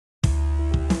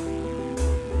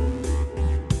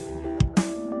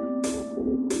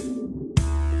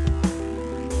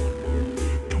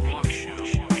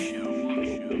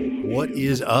What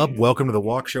is up? Welcome to the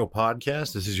Walk Show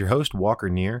podcast. This is your host, Walker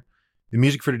Neer. The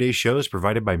music for today's show is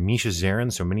provided by Misha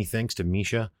Zarin, so many thanks to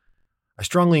Misha. I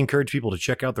strongly encourage people to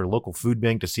check out their local food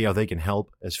bank to see how they can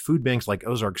help, as food banks like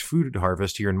Ozark's Food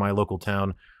Harvest here in my local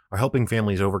town are helping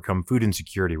families overcome food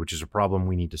insecurity, which is a problem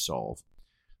we need to solve.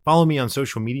 Follow me on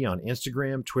social media on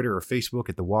Instagram, Twitter, or Facebook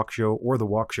at The Walk Show or The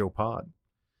Walk Show Pod.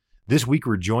 This week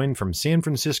we're joined from San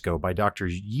Francisco by Dr.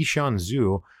 Yishan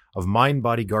Zhu of Mind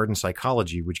Body Garden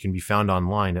Psychology, which can be found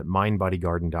online at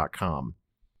mindbodygarden.com.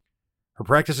 Her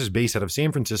practice is based out of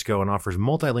San Francisco and offers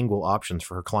multilingual options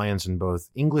for her clients in both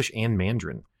English and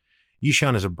Mandarin.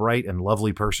 Yishan is a bright and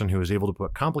lovely person who is able to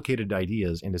put complicated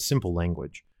ideas into simple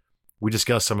language. We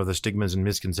discuss some of the stigmas and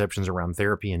misconceptions around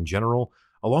therapy in general,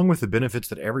 along with the benefits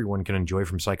that everyone can enjoy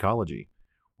from psychology.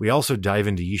 We also dive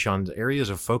into Yishan's areas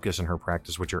of focus in her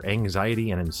practice, which are anxiety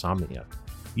and insomnia.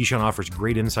 Yishan offers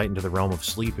great insight into the realm of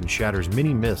sleep and shatters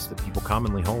many myths that people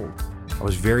commonly hold. I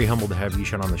was very humbled to have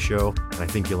Yishan on the show, and I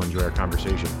think you'll enjoy our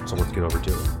conversation, so let's get over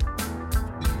to it.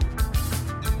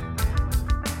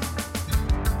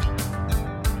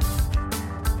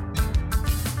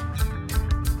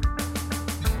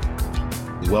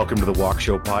 Welcome to the Walk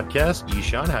Show podcast.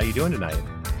 Yishan, how are you doing tonight?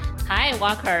 Hi,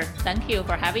 Walker. Thank you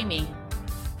for having me.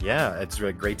 Yeah, it's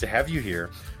really great to have you here.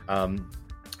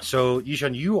 So,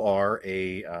 Yishan, you are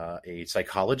a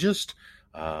psychologist,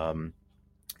 and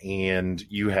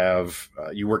you have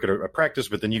you work at a practice,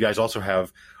 but then you guys also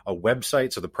have a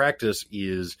website. So the practice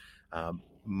is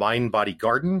Mind Body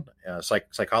Garden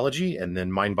Psychology, and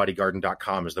then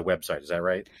mindbodygarden.com is the website. Is that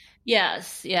right?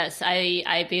 Yes.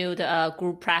 I build a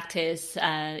group practice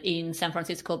in San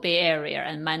Francisco Bay Area,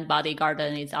 and Mind Body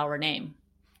Garden is our name.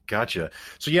 Gotcha.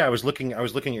 So yeah, I was looking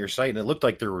at your site, and it looked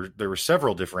like there were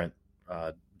several different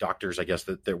doctors, I guess,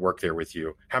 that work there with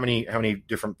you. How many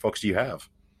different folks do you have?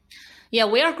 Yeah,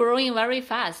 we are growing very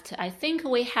fast. I think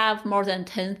we have more than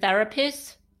 10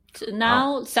 therapists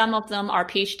now. Wow. Some of them are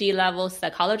PhD level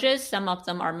psychologists. Some of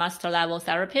them are master level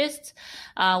therapists.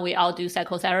 We all do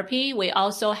psychotherapy. We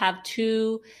also have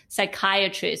 2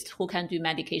 psychiatrists who can do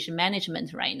medication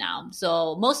management right now.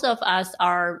 So most of us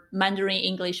are Mandarin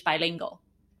English bilingual.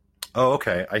 Oh,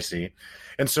 okay. I see.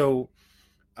 And so,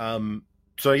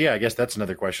 so yeah, I guess that's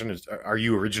another question is, are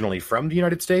you originally from the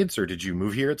United States, or did you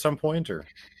move here at some point, or?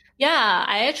 Yeah,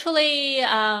 I actually,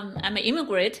 I'm an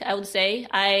immigrant, I would say.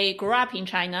 I grew up in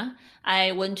China.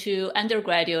 I went to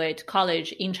undergraduate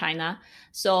college in China.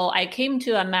 So I came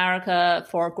to America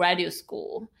for graduate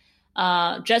school,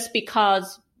 just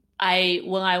because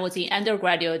when I was in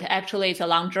undergraduate, actually it's a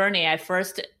long journey. I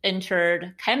first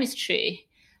entered chemistry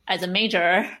as a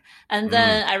major, and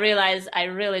then I realized I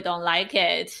really don't like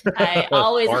it. I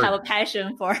always have a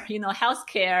passion for,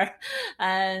 healthcare,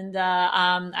 and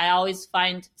I always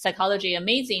find psychology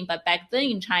amazing. But back then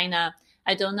in China,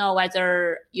 I don't know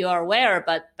whether you are aware,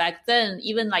 but back then,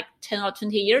 even like 10 or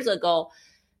 20 years ago,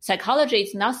 psychology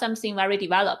is not something very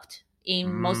developed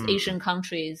in most Asian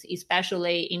countries,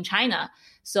 especially in China.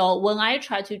 So when I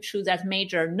try to choose that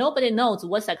major, nobody knows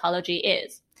what psychology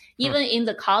is. Even in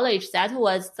the college, that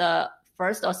was the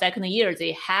first or second year,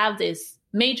 they have this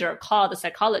major called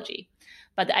psychology.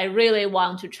 But I really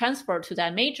want to transfer to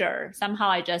that major. Somehow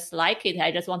I just like it.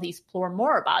 I just want to explore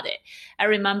more about it. I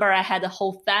remember I had a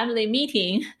whole family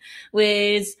meeting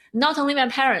with not only my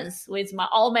parents, with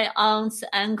all my aunts,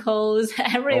 uncles,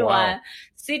 everyone. Oh, wow.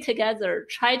 Sit together,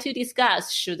 try to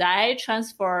discuss, should I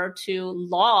transfer to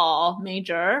law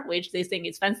major, which they think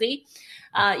is fancy,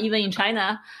 even in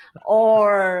China,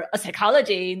 or a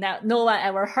psychology that no one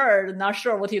ever heard, not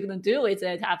sure what you're going to do with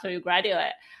it after you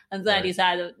graduate. And then I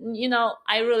decided,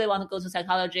 I really want to go to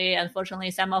psychology.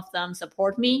 Unfortunately, some of them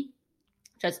support me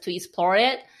just to explore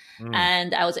it.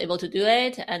 And I was able to do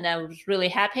it. And I was really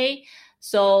happy.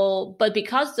 So, but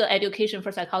because the education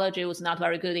for psychology was not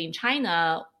very good in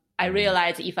China, I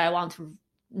realized if I want to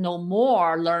know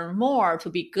more, learn more,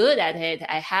 to be good at it,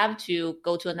 I have to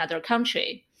go to another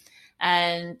country.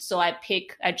 And so I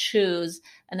choose.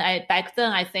 And back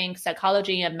then, I think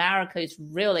psychology in America is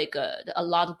really good. A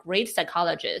lot of great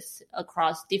psychologists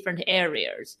across different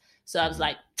areas. So I was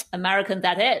like, American,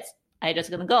 that is. I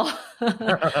just going to go.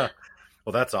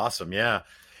 Well, that's awesome. Yeah.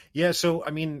 Yeah. So,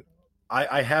 I mean,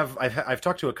 I've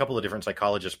talked to a couple of different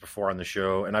psychologists before on the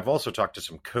show, and I've also talked to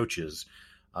some coaches,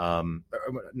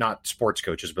 not sports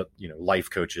coaches, but, life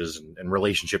coaches and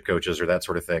relationship coaches or that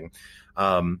sort of thing.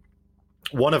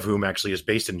 One of whom actually is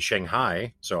based in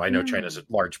Shanghai. So I know China's a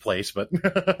large place, but,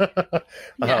 but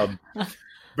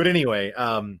anyway,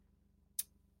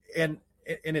 and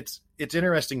it's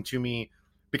interesting to me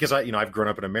because I've grown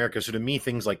up in America. So to me,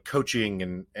 things like coaching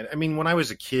and I mean, when I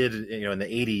was a kid, in the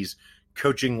 80s,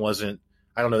 coaching wasn't,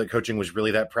 I don't know that coaching was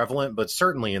really that prevalent, but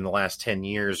certainly in the last 10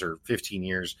 years or 15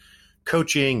 years,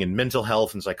 coaching and mental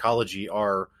health and psychology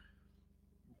are,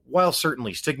 while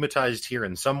certainly stigmatized here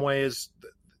in some ways,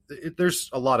 there's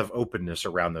a lot of openness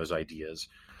around those ideas.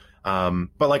 But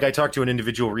like I talked to an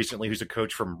individual recently who's a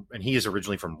coach and he is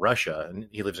originally from Russia and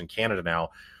he lives in Canada now.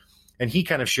 And he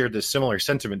kind of shared this similar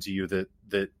sentiment to you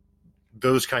that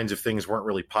those kinds of things weren't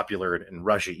really popular in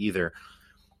Russia either.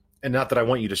 And not that I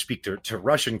want you to speak to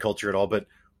Russian culture at all, but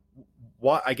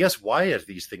why are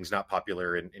these things not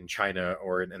popular in China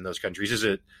or in those countries? Is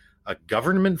it a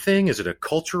government thing? Is it a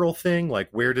cultural thing? Like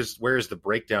where is the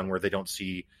breakdown where they don't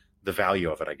see the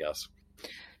value of it, I guess?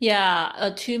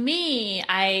 Yeah, to me,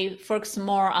 I focus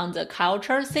more on the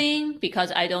culture thing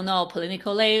because I don't know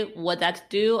politically what that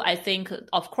do. I think,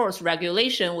 of course,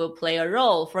 regulation will play a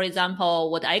role. For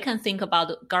example, what I can think about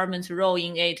the government's role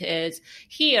in it is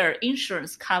here,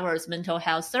 insurance covers mental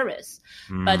health service.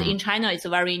 But in China, it's a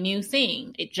very new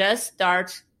thing. It just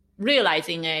starts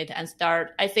realizing it and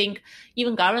I think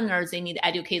even governors, they need to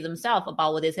educate themselves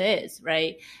about what this is,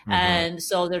 right? And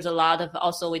so there's a lot of,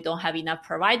 also we don't have enough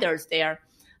providers there.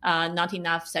 Not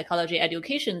enough psychology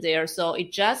education there. So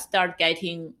it just started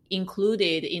getting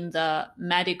included in the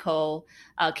medical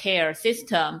care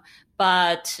system.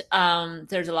 But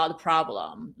there's a lot of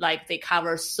problem. Like they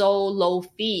cover so low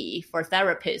fee for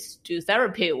therapists to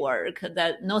therapy work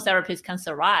that no therapist can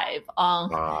survive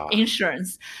on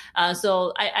insurance.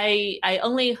 So I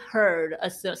only heard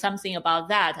something about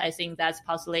that. I think that's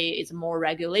possibly it's more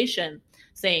regulation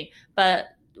thing. But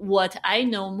what I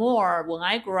know more when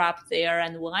I grew up there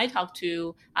and when I talk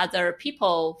to other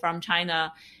people from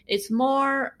China, it's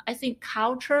more, I think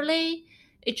culturally,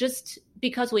 it just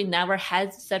because we never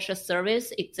had such a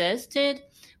service existed,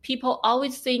 people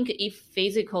always think if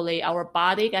physically our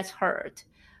body gets hurt,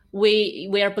 we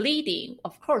are bleeding.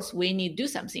 Of course, we need to do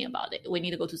something about it. We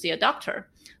need to go to see a doctor.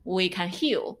 We can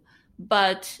heal.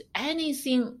 But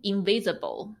anything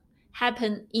invisible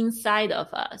happen inside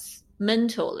of us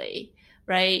mentally,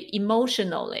 right?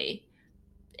 Emotionally,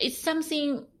 it's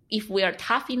something, if we are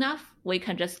tough enough, we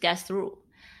can just get through.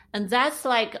 And that's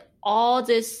like all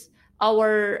this,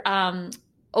 our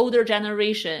older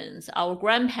generations, our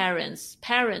grandparents,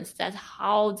 parents, that's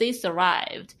how they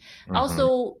survived.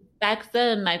 Also, back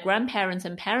then, my grandparents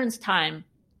and parents' time,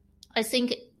 I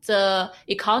think the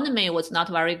economy was not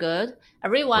very good.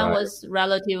 Everyone was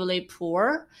relatively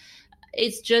poor.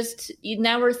 It's just, you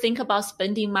never think about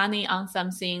spending money on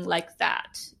something like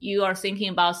that. You are thinking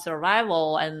about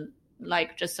survival and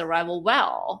like just survival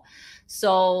well.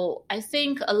 So I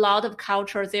think a lot of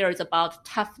culture there is about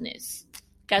toughness,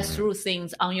 get through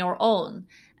things on your own,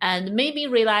 and maybe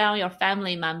rely on your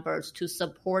family members to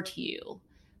support you,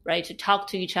 right? To talk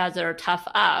to each other, tough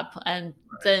up, and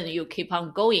then you keep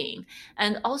on going.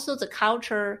 And also the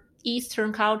culture,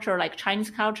 Eastern culture, like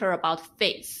Chinese culture about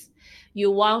faith. You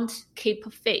won't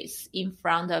keep face in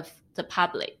front of the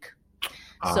public.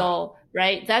 So,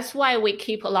 right, that's why we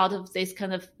keep a lot of this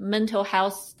kind of mental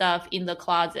health stuff in the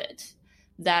closet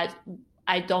that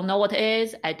I don't know what it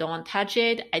is. I don't want to touch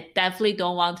it. I definitely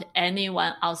don't want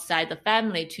anyone outside the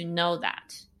family to know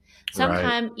that.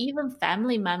 Sometimes even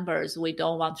family members, we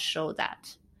don't want to show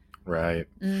that. Right.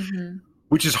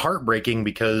 Which is heartbreaking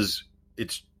because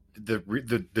it's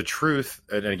the truth.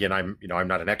 And again, I'm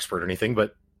not an expert or anything,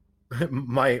 but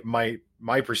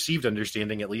my perceived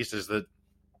understanding, at least, is that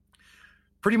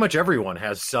pretty much everyone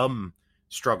has some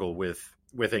struggle with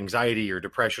anxiety or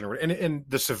depression, and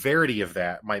the severity of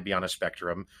that might be on a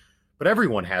spectrum, but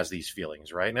everyone has these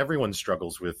feelings, right? And everyone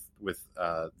struggles with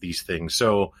these things.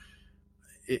 So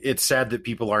it's sad that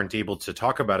people aren't able to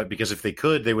talk about it, because if they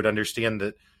could, they would understand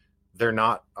that they're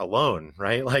not alone,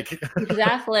 right? Like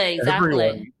exactly.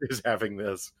 Everyone is having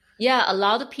this. Yeah, a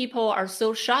lot of people are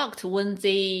so shocked when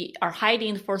they are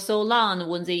hiding for so long.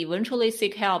 When they eventually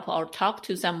seek help or talk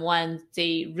to someone,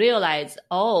 they realize,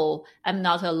 oh, I'm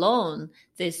not alone.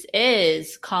 This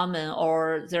is common,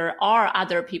 or there are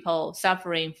other people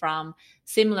suffering from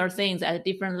similar things at a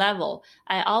different level.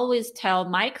 I always tell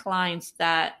my clients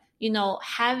that,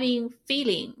 having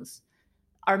feelings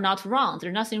are not wrong.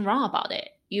 There's nothing wrong about it.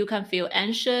 You can feel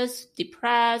anxious,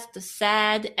 depressed,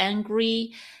 sad,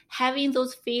 angry. Having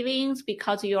those feelings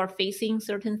because you are facing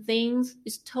certain things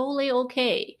is totally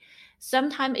okay.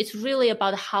 Sometimes it's really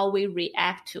about how we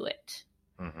react to it,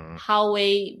 how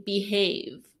we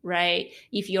behave, right?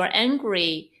 If you're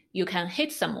angry, you can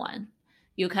hit someone,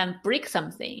 you can break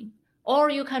something, or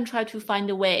you can try to find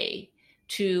a way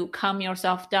to calm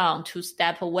yourself down, to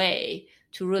step away,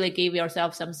 to really give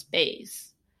yourself some space.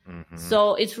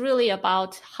 So it's really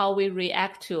about how we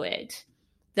react to it.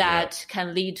 that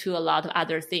can lead to a lot of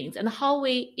other things, and how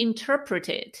we interpret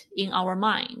it in our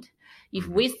mind. If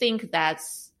we think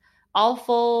that's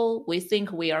awful, we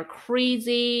think we are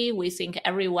crazy, we think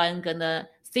everyone gonna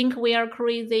think we are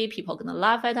crazy, people gonna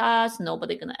laugh at us,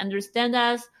 nobody gonna understand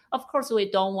us, of course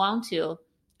we don't want to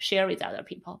share with other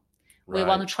people. We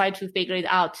want to try to figure it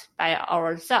out by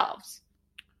ourselves.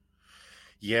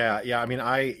 Yeah. I mean,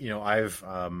 I've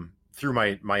through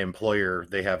my employer,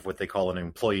 they have what they call an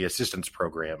employee assistance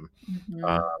program.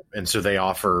 And so they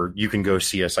offer, you can go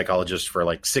see a psychologist for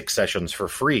like 6 sessions for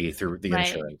free through the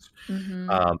insurance.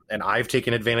 And I've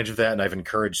taken advantage of that, and I've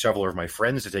encouraged several of my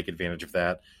friends to take advantage of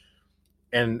that.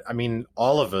 And I mean,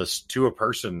 all of us to a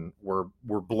person were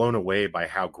blown away by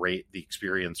how great the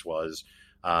experience was.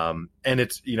 And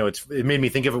it made me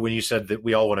think of it when you said that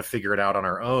we all want to figure it out on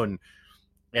our own.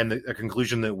 And the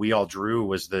conclusion that we all drew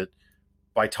was that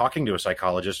by talking to a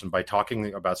psychologist and by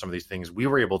talking about some of these things, we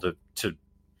were able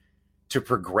to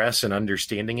progress in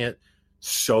understanding it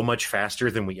so much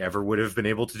faster than we ever would have been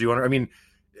able to do on our, I mean,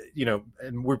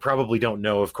 and we probably don't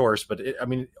know, of course, but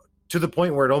to the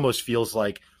point where it almost feels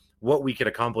like what we could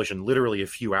accomplish in literally a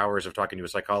few hours of talking to a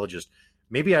psychologist,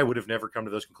 maybe I would have never come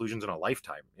to those conclusions in a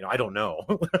lifetime. I don't know.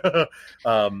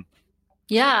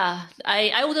 Yeah,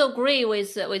 I would agree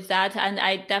with that. And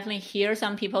I definitely hear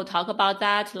some people talk about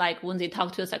that. Like when they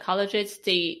talk to a psychologist,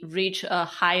 they reach a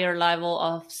higher level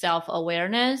of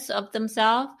self-awareness of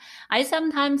themselves. I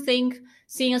sometimes think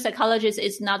seeing a psychologist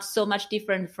is not so much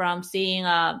different from seeing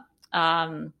a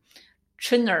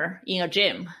trainer in a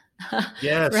gym.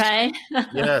 Yes. Right?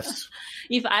 Yes.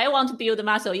 If I want to build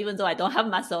muscle, even though I don't have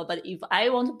muscle, but if I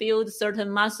want to build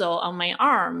certain muscle on my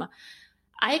arm,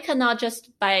 I cannot just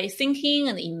by thinking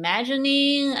and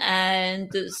imagining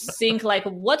and think like,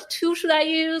 what tool should I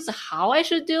use? How I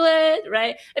should do it,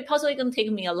 right? It possibly can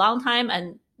take me a long time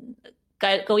and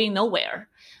going nowhere.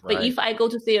 Right. But if I go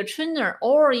to see a trainer,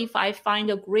 or if I find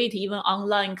a great even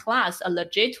online class, a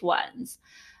legit ones,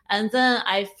 and then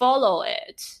I follow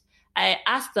it, I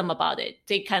ask them about it.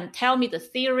 They can tell me the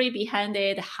theory behind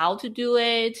it, how to do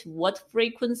it, what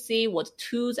frequency, what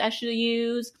tools I should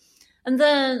use. And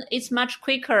then it's much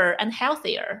quicker and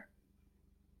healthier.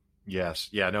 Yes.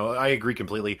 Yeah, no, I agree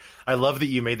completely. I love that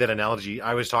you made that analogy.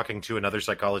 I was talking to another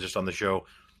psychologist on the show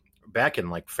back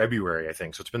in like February, I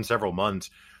think. So it's been several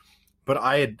months. But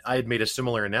I had made a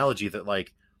similar analogy that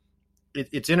like,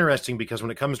 it's interesting because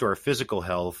when it comes to our physical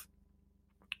health,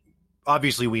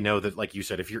 obviously we know that, like you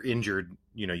said, if you're injured,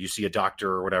 you see a doctor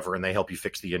or whatever, and they help you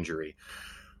fix the injury.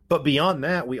 But beyond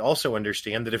that, we also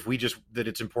understand that that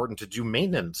it's important to do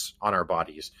maintenance on our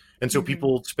bodies. And so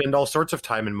people spend all sorts of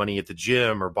time and money at the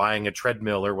gym or buying a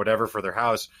treadmill or whatever for their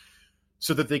house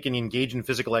so that they can engage in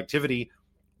physical activity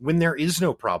when there is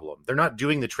no problem. They're not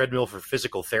doing the treadmill for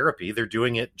physical therapy. They're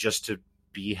doing it just to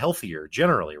be healthier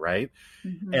generally, right?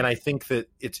 And I think that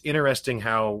it's interesting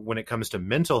how when it comes to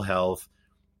mental health,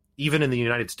 even in the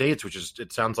United States, which is,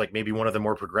 it sounds like maybe one of the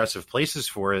more progressive places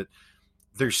for it,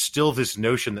 there's still this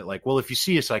notion that like, well, if you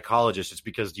see a psychologist, it's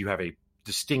because you have a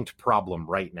distinct problem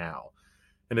right now.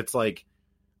 And it's like,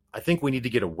 I think we need to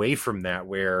get away from that,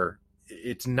 where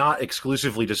it's not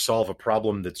exclusively to solve a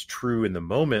problem that's true in the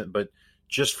moment, but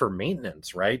just for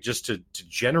maintenance, right? Just to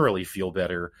generally feel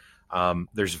better.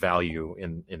 There's value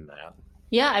in that.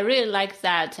 Yeah, I really like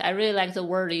that. I really like the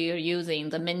word you're using,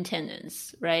 the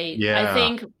maintenance, right? Yeah. I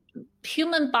think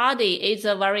human body is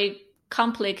a very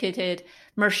complicated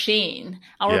machine.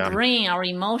 Our brain, our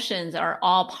emotions are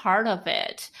all part of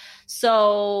it.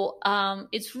 So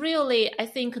it's really, I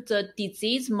think the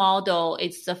disease model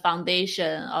is the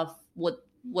foundation of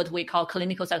what we call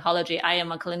clinical psychology. I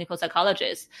am a clinical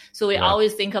psychologist. So we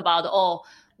always think about,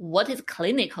 what is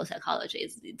clinical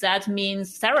psychology? That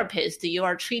means therapist, you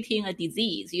are treating a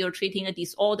disease, you're treating a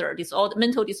disorder,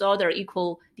 mental disorder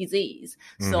equal disease.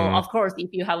 So of course,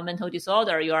 if you have a mental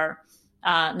disorder, you are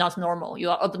not normal,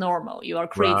 you are abnormal, you are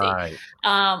crazy. Right.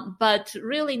 But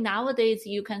really nowadays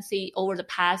you can see over the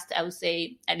past, I would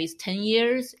say at least 10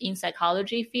 years in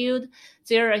psychology field,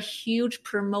 there are a huge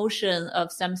promotion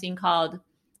of something called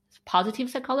positive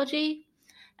psychology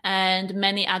and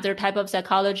many other type of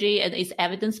psychology. And it's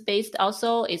evidence-based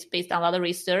also. It's based on a lot of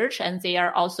research, and they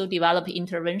are also developing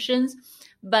interventions.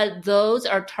 But those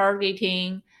are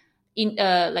targeting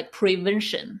like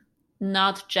prevention,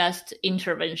 not just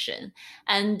intervention.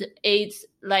 And it's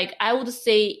like, I would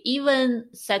say even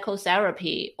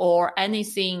psychotherapy or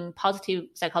anything positive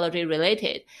psychology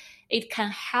related, it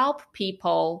can help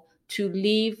people to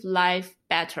live life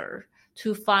better,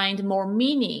 to find more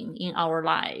meaning in our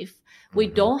life. We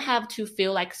don't have to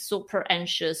feel like super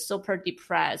anxious, super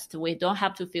depressed. We don't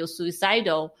have to feel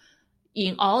suicidal.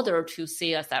 in order to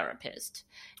see a therapist.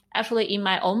 Actually, in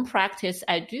my own practice,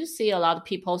 I do see a lot of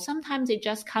people, sometimes they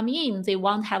just come in, they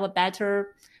want to have a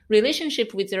better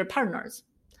relationship with their partners.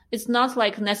 It's not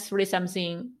like necessarily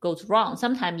something goes wrong.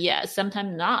 Sometimes yes,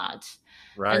 sometimes not.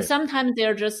 Right. And sometimes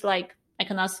they're just like, I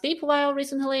cannot sleep well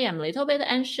recently. I'm a little bit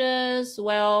anxious.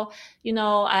 Well,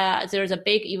 there's a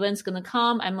big event's going to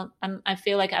come. I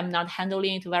feel like I'm not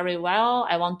handling it very well.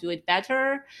 I want to do it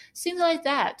better. Things like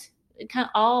that.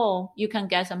 You can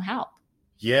get some help.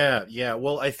 Yeah. Yeah.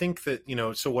 Well, I think that,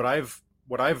 so what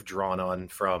I've drawn on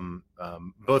from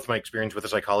both my experience with a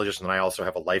psychologist, and I also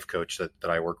have a life coach that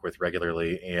I work with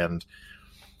regularly. And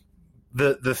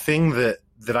the thing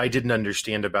that I didn't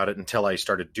understand about it until I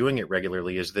started doing it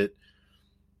regularly is that,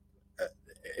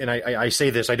 and I say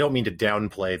this, I don't mean to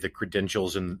downplay the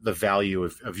credentials and the value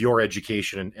of your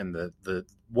education and the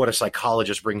what a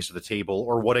psychologist brings to the table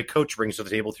or what a coach brings to the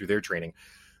table through their training.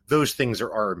 Those things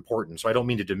are important. So I don't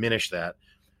mean to diminish that.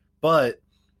 But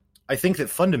I think that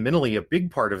fundamentally a big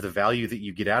part of the value that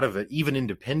you get out of it, even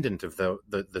independent of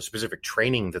the specific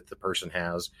training that the person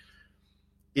has,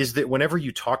 is that whenever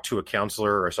you talk to a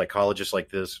counselor or a psychologist like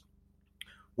this,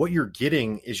 what you're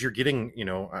getting,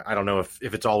 I don't know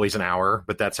if it's always an hour,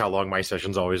 but that's how long my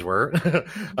sessions always were.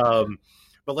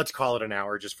 But let's call it an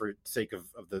hour just for sake of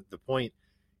the point.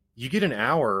 You get an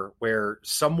hour where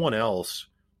someone else,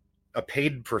 a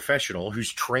paid professional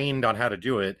who's trained on how to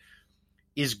do it,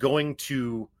 is going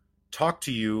to talk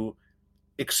to you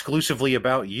exclusively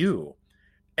about you.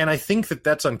 And I think that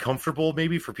that's uncomfortable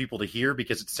maybe for people to hear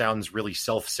because it sounds really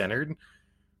self-centered,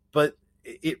 but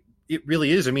it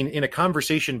really is. I mean, in a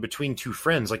conversation between two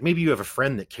friends, like maybe you have a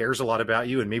friend that cares a lot about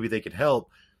you and maybe they could help,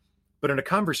 but in a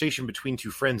conversation between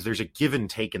two friends, there's a give and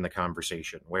take in the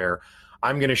conversation where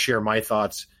I'm going to share my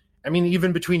thoughts. I mean,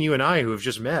 even between you and I who have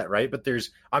just met, right? But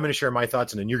I'm going to share my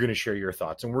thoughts and then you're going to share your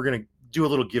thoughts and we're going to do a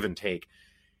little give and take.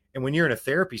 And when you're in a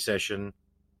therapy session,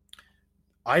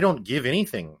 I don't give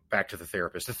anything back to the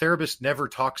therapist. The therapist never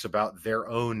talks about their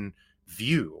own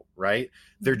view, right?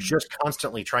 They're just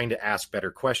constantly trying to ask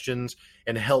better questions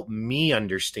and help me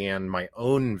understand my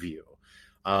own view.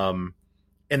 And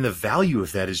the value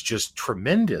of that is just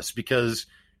tremendous because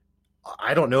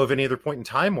I don't know of any other point in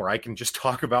time where I can just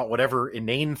talk about whatever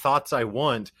inane thoughts I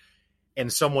want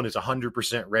and someone is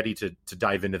 100% ready to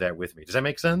dive into that with me. Does that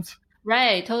make sense?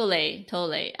 Right. Totally.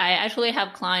 I actually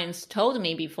have clients told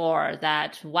me before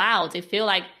that, wow, they feel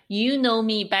like you know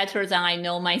me better than I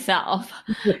know myself.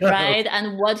 Right.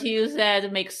 And what you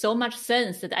said makes so much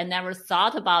sense that I never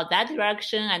thought about that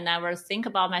direction. I never think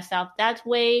about myself that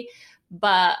way.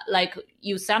 But like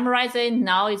you summarize it,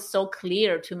 now it's so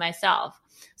clear to myself.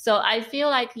 So I feel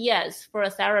like, yes, for a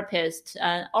therapist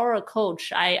or a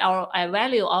coach, I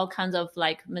value all kinds of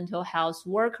like mental health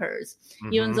workers,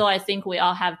 even though I think we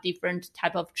all have different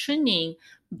type of training,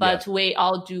 but we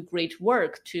all do great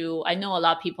work too. I know a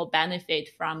lot of people benefit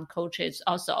from coaches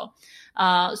also.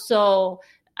 So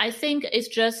I think it's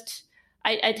just,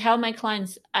 I tell my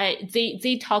clients,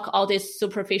 they talk all these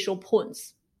superficial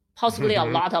points, possibly a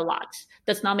lot,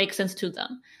 does not make sense to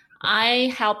them.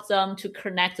 I help them to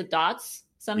connect the dots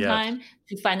sometimes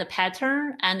to find a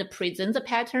pattern and present the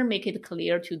pattern, make it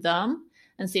clear to them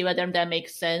and see whether that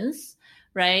makes sense,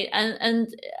 right?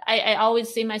 And I always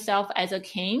see myself as a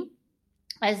king.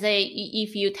 I say,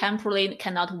 if you temporarily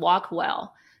cannot walk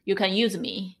well, you can use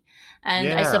me.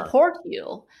 And I support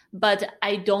you, but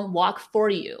I don't walk for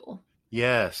you.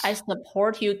 Yes. I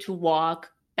support you to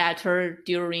walk better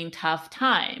during tough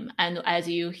time. And as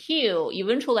you heal,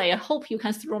 eventually I hope you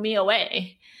can throw me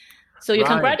away so you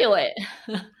can graduate.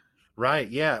 Right.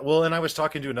 Yeah. Well, and I was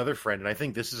talking to another friend, and I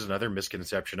think this is another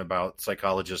misconception about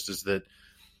psychologists is that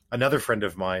another friend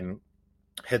of mine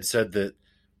had said that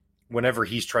whenever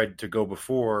he's tried to go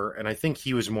before, and I think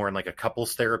he was more in like a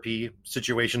couples therapy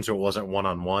situation, so it wasn't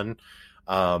one-on-one.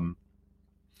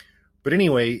 But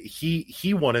anyway,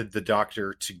 he wanted the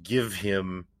doctor to give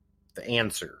him the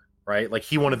answer, right? Like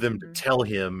he wanted them to tell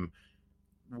him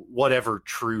whatever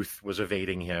truth was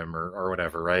evading him or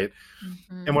whatever, right?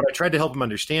 And what I tried to help him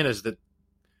understand is that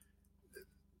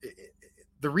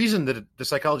the reason that the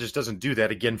psychologist doesn't do that,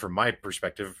 again, from my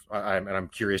perspective, and I'm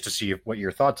curious to see what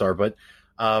your thoughts are, but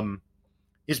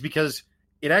is because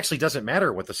it actually doesn't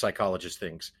matter what the psychologist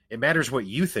thinks. It matters what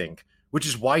you think, which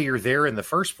is why you're there in the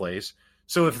first place.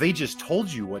 So if they just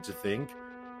told you what to think,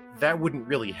 that wouldn't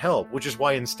really help, which is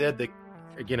why instead,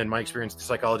 again, in my experience, the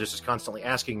psychologist is constantly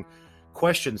asking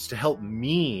questions to help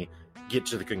me get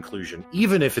to the conclusion,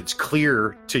 even if it's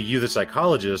clear to you, the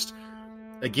psychologist.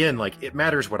 Again, like it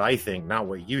matters what I think, not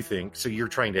what you think. So you're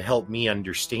trying to help me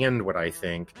understand what I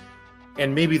think.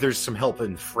 And maybe there's some help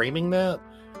in framing that.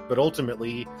 but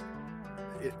ultimately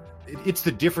it's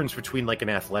the difference between like an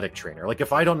athletic trainer. Like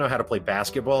if I don't know how to play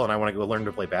basketball and I want to go learn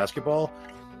to play basketball,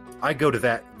 I go to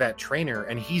that trainer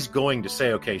and he's going to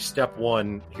say, okay, step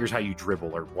one, here's how you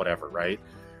dribble or whatever, right?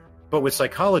 But with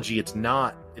psychology, it's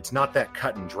not that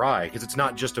cut and dry, because it's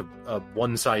not just a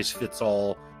one size fits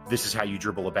all. This is how you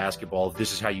dribble a basketball.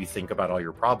 This is how you think about all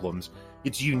your problems.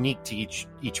 It's unique to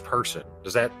each person.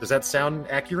 Does that sound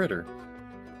accurate? Or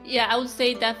yeah, I would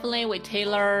say definitely we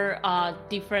tailor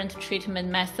different treatment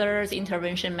methods,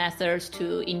 intervention methods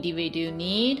to individual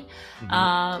need.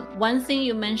 Mm-hmm. One thing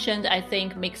you mentioned I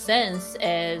think makes sense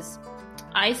is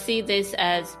I see this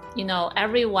as,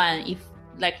 everyone, if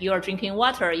like you're drinking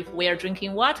water, if we are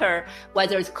drinking water,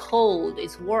 whether it's cold,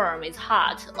 it's warm, it's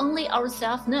hot, only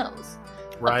ourselves knows.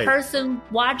 Right. A person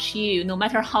watch you, no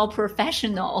matter how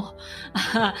professional,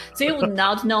 they would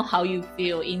not know how you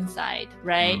feel inside,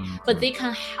 right? Mm-hmm. But they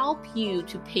can help you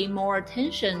to pay more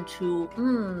attention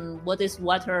to what this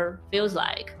water feels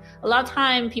like. A lot of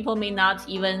time, people may not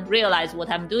even realize what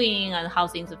I'm doing and how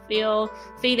things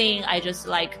feeling. I just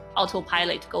like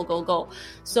autopilot, go, go, go.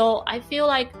 So I feel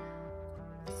like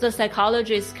the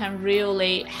psychologists can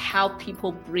really help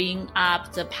people bring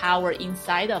up the power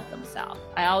inside of themselves.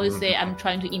 I always say I'm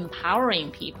trying to empowering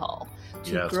people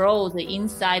to grow the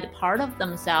inside part of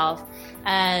themselves,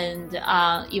 and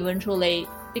eventually,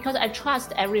 because I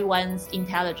trust everyone's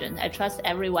intelligence, I trust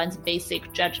everyone's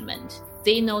basic judgment.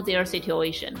 They know their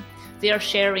situation. They are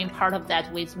sharing part of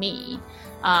that with me.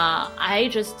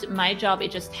 My job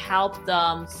is just help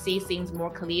them see things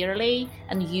more clearly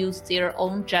and use their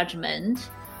own judgment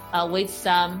with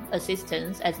some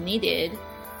assistance as needed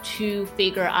to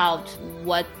figure out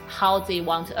how they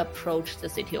want to approach the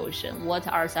situation, what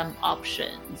are some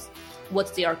options,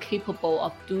 what they are capable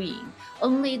of doing.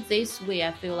 Only this way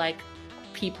I feel like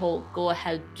people go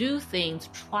ahead, do things,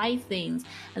 try things,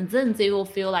 and then they will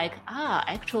feel like,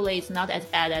 actually it's not as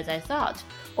bad as I thought,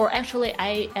 or actually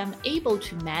I am able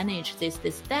to manage this,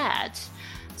 that.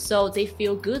 So they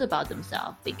feel good about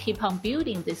themselves. They keep on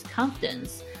building this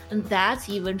confidence, and that's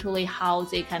eventually how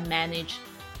they can manage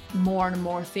more and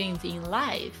more things in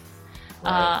life.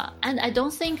 Right. And I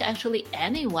don't think actually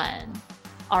anyone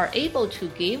are able to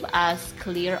give us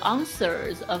clear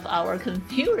answers of our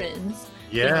confusions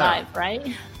in life,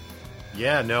 right?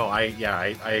 Yeah, no, I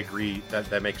agree.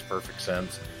 That makes perfect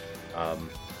sense. I'm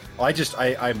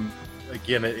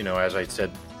again, as I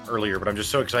said earlier, but I'm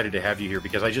just so excited to have you here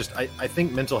because I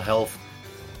think mental health,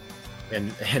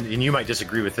 and you might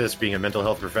disagree with this being a mental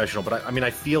health professional, but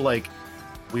I feel like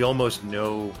we almost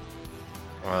know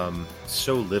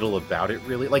so little about it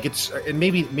really. Like and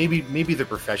maybe the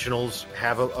professionals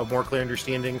have a more clear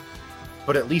understanding,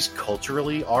 but at least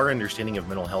culturally, our understanding of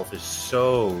mental health is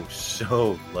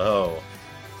so low.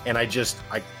 And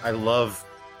I love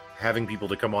having people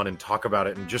to come on and talk about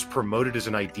it and just promote it as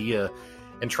an idea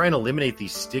and try and eliminate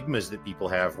these stigmas that people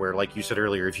have where, like you said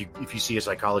earlier, if you see a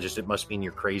psychologist, it must mean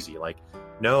you're crazy. Like,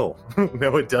 no,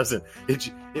 no, it doesn't.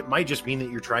 It might just mean that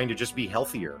you're trying to just be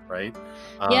healthier, right?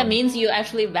 It means you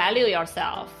actually value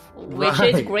yourself, which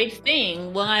is a great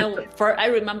thing. When I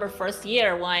remember first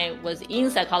year when I was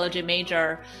in psychology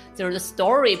major, there was a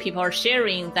story people are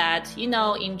sharing that,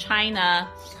 in China,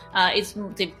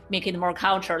 they make it more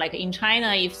culture. Like in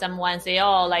China, if someone say,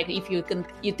 if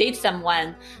you date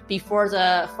someone before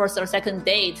the first or second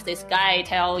date, this guy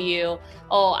tell you,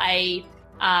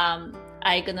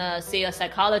 I gonna see a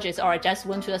psychologist, or I just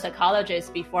went to a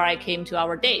psychologist before I came to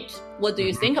our date. What do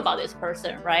you think about this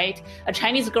person, right? A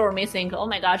Chinese girl may think, oh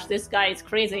my gosh, this guy is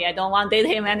crazy. I don't want to date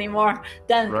him anymore.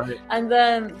 And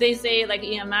then they say, like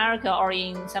in America or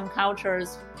in some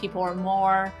cultures, people are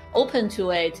more open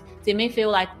to it. They may feel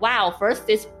like, wow, first,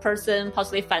 this person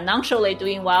possibly financially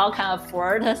doing well, can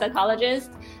afford a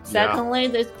psychologist. Secondly,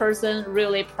 this person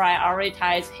really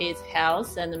prioritize his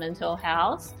health and mental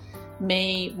health.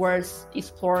 May worth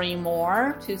exploring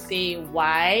more to see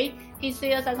why he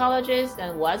see a psychologist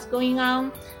and what's going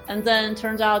on. And then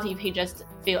turns out if he just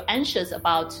feel anxious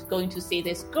about going to see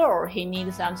this girl, he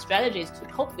needs some strategies to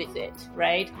cope with it,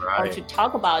 right? Or to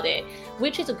talk about it,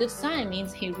 which is a good sign,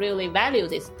 means he really values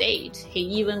this date. He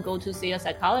even go to see a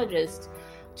psychologist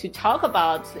to talk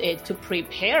about it, to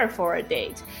prepare for a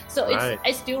date. So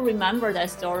I still remember that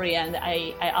story, and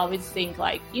I always think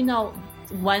like,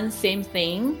 one same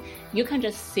thing, you can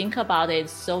just think about it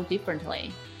so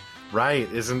differently. Right.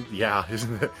 Isn't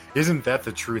that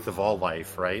the truth of all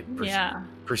life, right?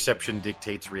 Perception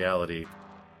dictates reality.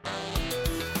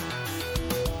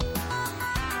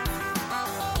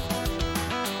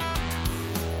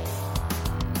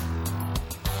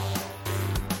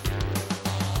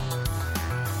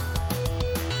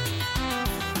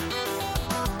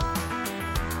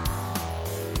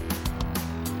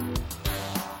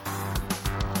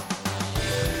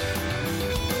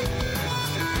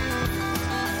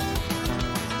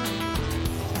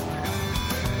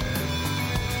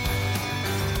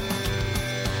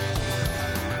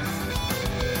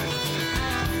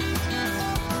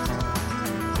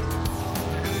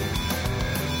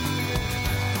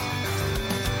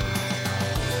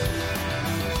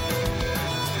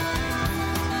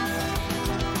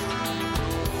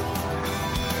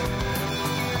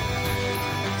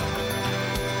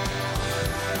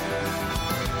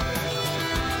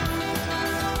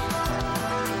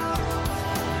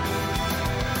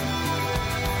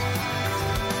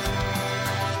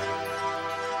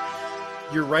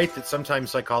 you're right that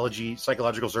sometimes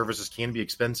psychological services can be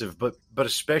expensive, but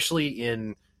especially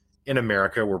in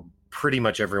America, where pretty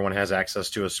much everyone has access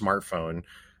to a smartphone.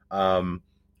 I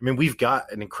mean, we've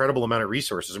got an incredible amount of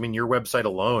resources. I mean, your website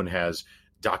alone has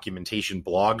documentation,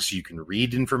 blogs, so you can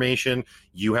read information.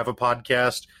 You have a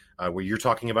podcast where you're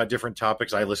talking about different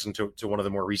topics. I listened to one of the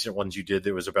more recent ones you did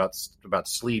that was about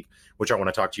sleep, which I want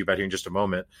to talk to you about here in just a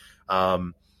moment.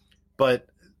 But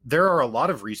there are a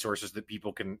lot of resources that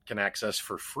people can access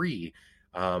for free.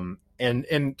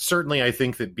 And certainly I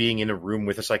think that being in a room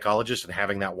with a psychologist and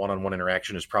having that one-on-one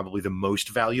interaction is probably the most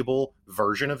valuable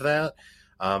version of that.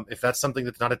 If that's something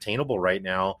that's not attainable right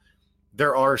now,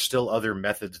 there are still other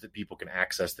methods that people can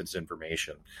access this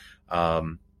information.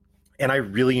 And I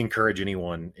really encourage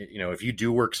anyone, if you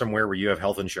do work somewhere where you have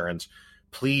health insurance,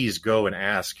 please go and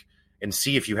ask and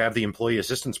see if you have the employee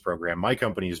assistance program. My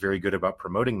company is very good about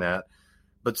promoting that,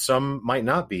 but some might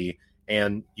not be.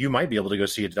 And you might be able to go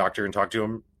see a doctor and talk to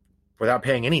him without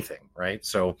paying anything, right?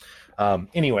 So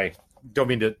anyway, don't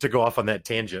mean to go off on that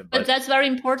tangent. But that's very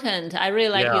important. I really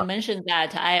like Yeah. you mentioned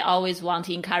that. I always want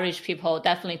to encourage people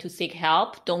definitely to seek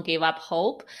help. Don't give up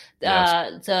hope.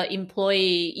 Yes. The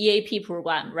employee EAP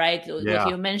program, right? Yeah.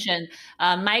 What you mentioned.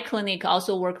 My clinic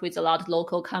also work with a lot of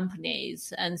local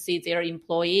companies and see their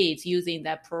employees using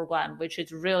that program, which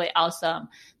is really awesome.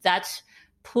 That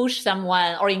push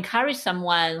someone or encourage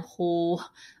someone who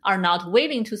are not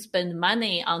willing to spend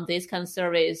money on this kind of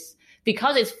service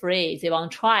because it's free. They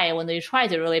want to try. When they try,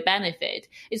 they really benefit.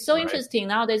 It's so interesting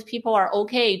nowadays. People are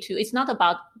okay to. It's not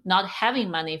about not having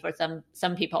money for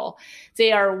some people.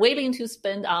 They are willing to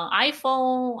spend on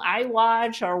iPhone,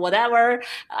 iWatch, or whatever,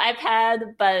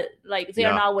 iPad, but like they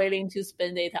are not willing to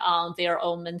spend it on their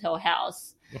own mental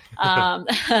health.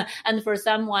 And for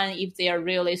someone, if they are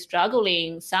really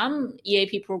struggling, some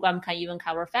EAP program can even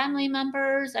cover family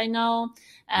members, I know.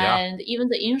 And even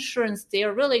the insurance, they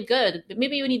are really good.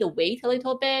 Maybe you need to wait a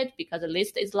little bit because the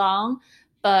list is long.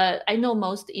 But I know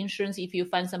most insurance, if you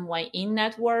find someone in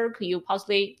network, you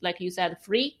possibly, like you said,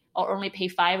 free or only pay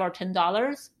 $5 or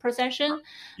 $10 per session.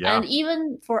 And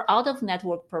even for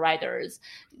out-of-network providers,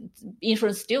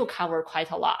 insurance still cover quite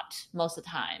a lot most of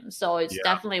the time. So it's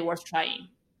definitely worth trying.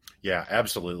 Yeah,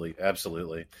 absolutely.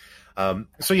 Absolutely.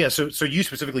 So you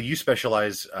specifically, you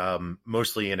specialize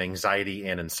mostly in anxiety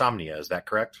and insomnia. Is that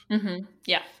correct? Mm-hmm.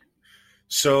 Yeah.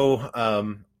 So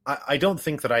I don't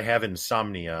think that I have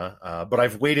insomnia, but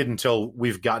I've waited until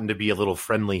we've gotten to be a little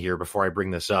friendly here before I bring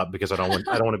this up because I don't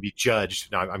want to be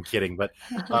judged. No, I'm kidding. But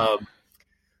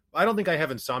I don't think I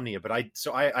have insomnia, but I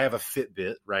have a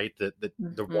Fitbit, right?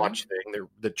 The watch thing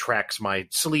that tracks my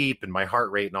sleep and my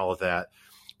heart rate and all of that.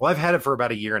 Well, I've had it for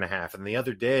about a year and a half. And the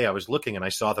other day I was looking and I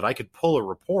saw that I could pull a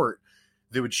report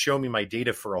that would show me my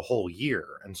data for a whole year.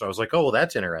 And so I was like, oh, well,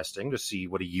 that's interesting to see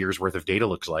what a year's worth of data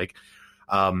looks like.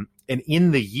 And in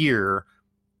the year,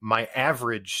 my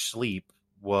average sleep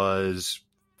was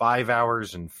 5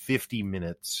 hours and 50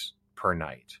 minutes per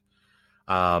night.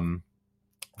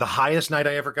 The highest night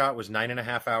I ever got was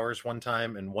 9.5 hours one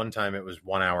time, and one time it was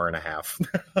 1 hour and a half,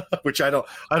 which I don't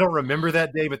remember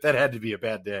that day, but that had to be a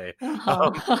bad day.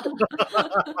 But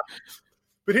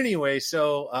anyway,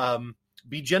 so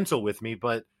be gentle with me.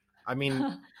 But I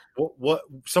mean, what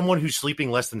someone who's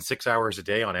sleeping less than 6 hours a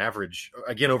day on average,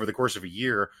 again over the course of a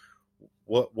year,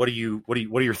 what are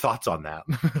your thoughts on that?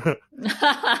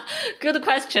 Good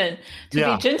question. To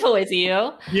be gentle with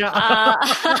you. Yeah.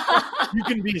 You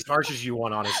can be as harsh as you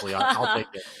want, honestly. I'll take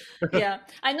it. Yeah.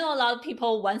 I know a lot of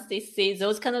people, once they see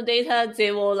those kind of data,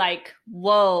 they will like,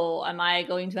 whoa, am I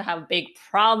going to have a big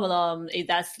problem? Is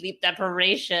that sleep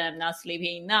deprivation? I'm not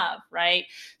sleeping enough, right?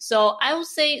 So I would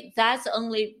say that's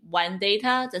only one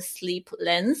data, the sleep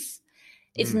length.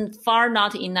 It's far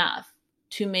not enough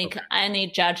to make any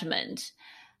judgment.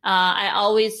 I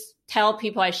always tell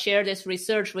people, I share this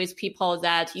research with people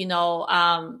that,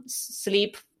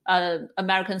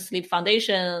 American Sleep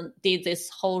Foundation did this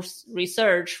whole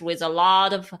research with a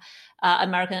lot of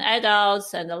American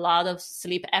adults and a lot of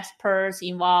sleep experts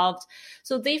involved.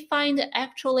 So they find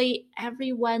actually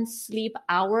everyone's sleep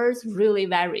hours really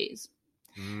varies.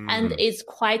 And it's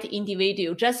quite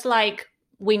individual, just like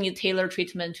we need tailor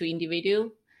treatment to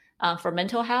individual. For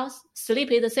mental health,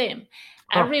 sleep is the same.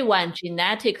 Everyone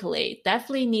genetically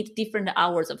definitely needs different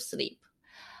hours of sleep.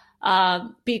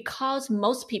 Because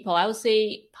most people, I would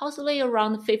say possibly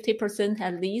around 50%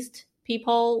 at least,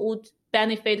 people would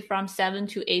benefit from 7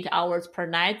 to 8 hours per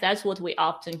night. That's what we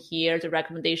often hear, the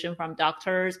recommendation from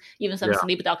doctors, even some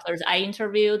sleep doctors I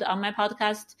interviewed on my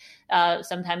podcast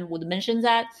sometimes would mention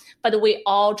that. But we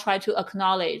all try to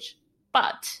acknowledge,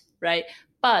 but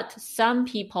But some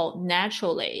people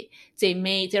naturally,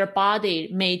 their body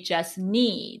may just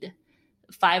need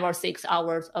 5 or 6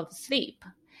 hours of sleep.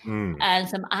 And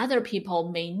some other people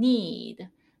may need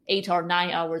 8 or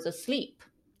 9 hours of sleep.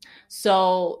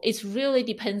 So it really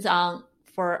depends on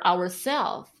for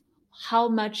ourselves how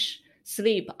much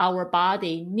sleep our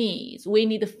body needs. We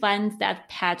need to find that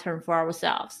pattern for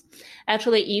ourselves.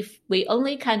 Actually, if we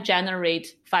only can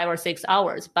generate 5 or 6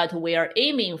 hours, but we are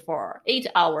aiming for 8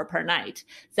 hours per night,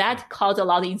 that causes a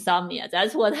lot of insomnia.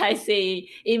 That's what I see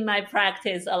in my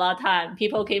practice a lot of time.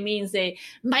 People came in and say,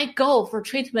 my goal for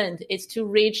treatment is to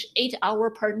reach 8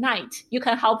 hours per night. You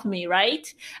can help me, right?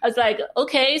 I was like,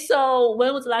 okay, so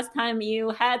when was the last time you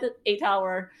had 8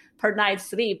 hours per night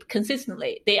sleep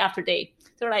consistently, day after day?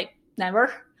 They're like,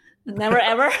 never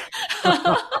ever.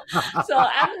 So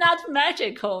I'm not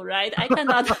magical, right? I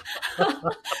cannot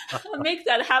make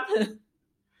that happen.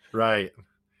 Right.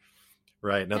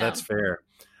 No, that's fair.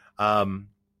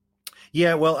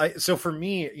 Yeah, well, so for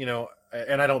me,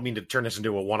 and I don't mean to turn this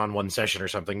into a one-on-one session or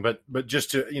something, but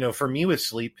just to, for me with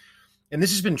sleep, and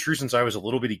this has been true since I was a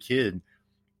little bitty kid.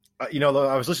 I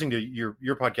was listening to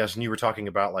your podcast, and you were talking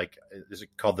about, like, is it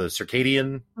called the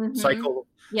circadian cycle?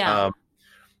 Yeah.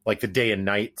 Like the day and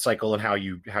night cycle, and how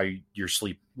your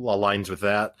sleep aligns with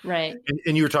that. Right.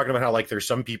 And you were talking about how, like, there's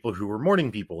some people who are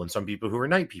morning people and some people who are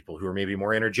night people who are maybe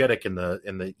more energetic in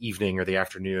the evening or the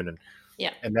afternoon.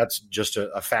 And that's just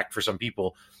a fact for some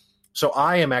people. So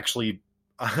I am actually,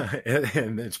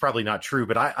 and it's probably not true,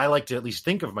 but I like to at least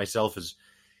think of myself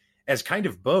as kind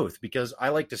of both, because I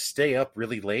like to stay up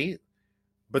really late,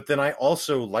 but then I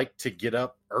also like to get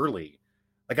up early.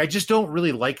 Like, I just don't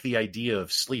really like the idea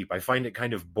of sleep. I find it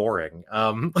kind of boring.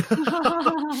 Like,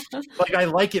 I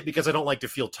like it because I don't like to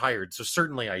feel tired. So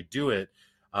certainly I do it.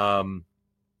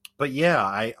 But yeah,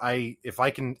 I if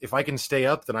I can stay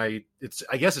up, then I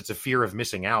guess it's a fear of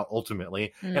missing out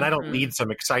ultimately. And I don't lead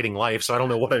some exciting life, so I don't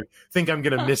know what I think I'm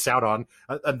going to miss out on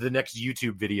the next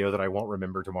YouTube video that I won't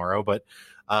remember tomorrow. But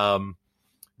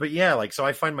yeah, like, so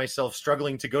I find myself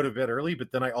struggling to go to bed early,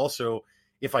 but then I also,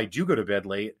 if I do go to bed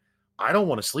late, I don't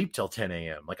want to sleep till 10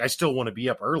 a.m. Like, I still want to be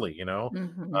up early,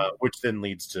 which then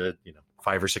leads to,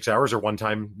 5 or 6 hours, or one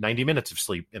time 90 minutes of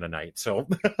sleep in a night. So,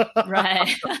 right.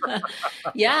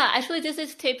 Yeah, actually, this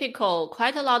is typical.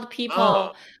 Quite a lot of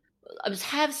people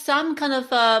have some kind of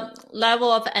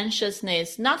level of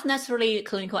anxiousness, not necessarily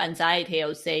clinical anxiety, I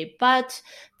would say, but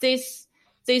this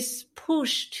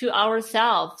push to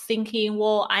ourselves, thinking,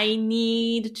 well, I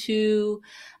need to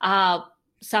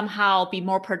somehow be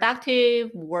more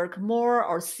productive, work more,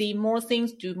 or see more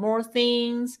things, do more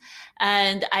things.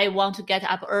 And I want to get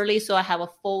up early so I have a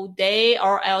full day,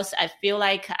 or else I feel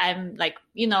like I'm like,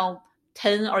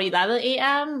 10 or 11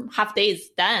 a.m., half day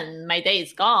is done. My day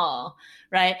is gone,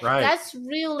 right? That's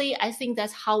really, I think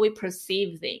that's how we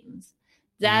perceive things.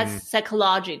 That's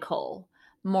psychological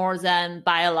more than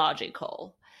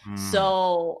biological.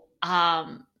 So,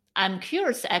 I'm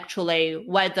curious actually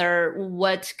what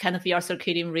kind of your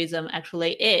circadian rhythm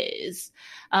actually is.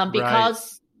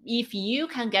 Because if you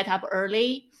can get up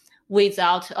early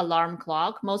without alarm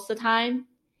clock most of the time,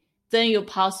 then you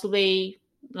possibly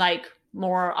like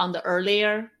more on the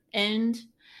earlier end,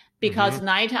 because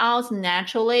night owls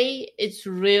naturally, it's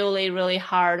really, really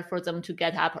hard for them to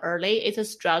get up early. It's a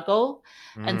struggle,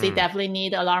 and they definitely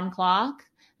need alarm clock.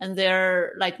 And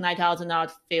they're like, night owls do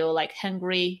not feel like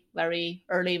hungry very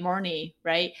early morning,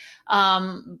 right?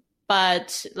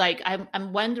 But like,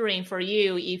 I'm wondering for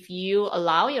you, if you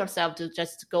allow yourself to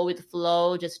just go with the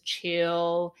flow, just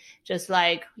chill, just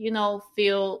like,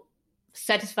 feel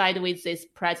satisfied with this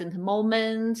present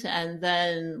moment. And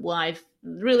then when I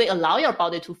really allow your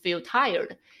body to feel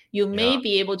tired, you may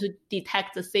be able to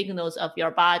detect the signals of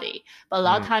your body. But a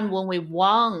lot of time when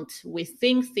we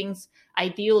think things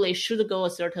ideally should go a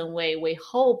certain way, we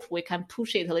hope we can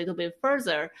push it a little bit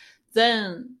further,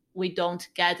 then we don't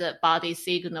get a body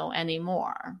signal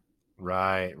anymore.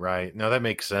 Right. No, that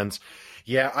makes sense.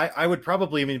 Yeah, I would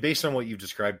probably, based on what you've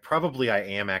described, probably I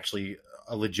am actually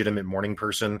a legitimate morning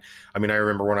person. I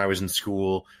remember when I was in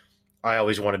school, I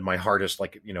always wanted my hardest,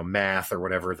 like, math or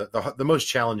whatever, the most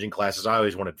challenging classes, I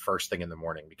always wanted first thing in the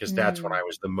morning, because that's when I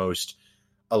was the most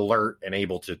alert and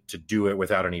able to do it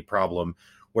without any problem.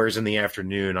 Whereas in the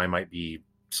afternoon, I might be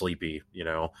sleepy,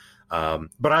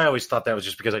 but I always thought that was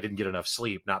just because I didn't get enough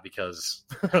sleep, not because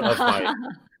of my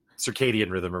circadian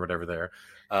rhythm or whatever there.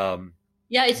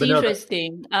 Yeah, it's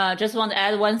interesting. Just want to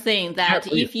add one thing, that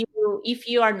if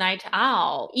you are night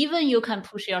owl, even you can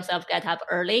push yourself, get up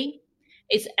early,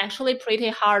 it's actually pretty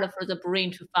hard for the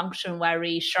brain to function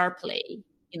very sharply.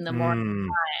 in the morning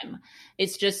time.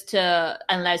 It's just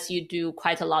unless you do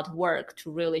quite a lot of work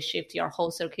to really shift your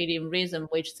whole circadian rhythm,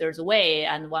 which there's a way.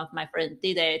 And one of my friends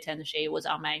did it, and she was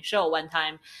on my show one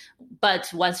time.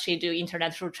 But once she do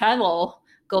international travel,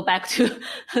 go back to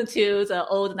the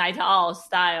old night owl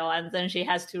style, and then she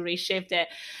has to reshift it.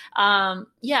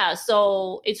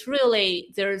 So it's really,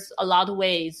 there's a lot of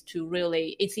ways to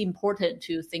really, it's important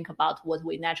to think about what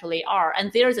we naturally are.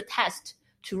 And there's a test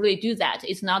to really do that.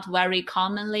 It's not very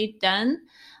commonly done,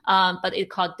 but it's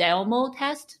called Delmo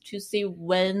test to see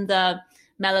when the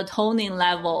melatonin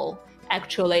level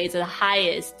actually is the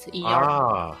highest in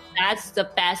your, that's the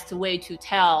best way to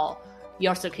tell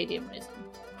your circadian rhythm.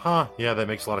 Yeah, that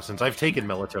makes a lot of sense. I've taken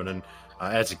melatonin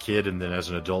as a kid and then as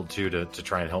an adult too to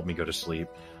try and help me go to sleep.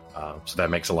 So that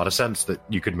makes a lot of sense that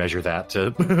you could measure that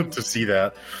to to see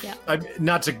that. Yeah.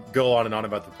 Not to go on and on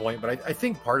about the point, but I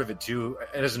think part of it too,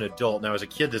 as an adult, now as a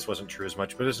kid this wasn't true as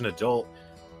much, but as an adult,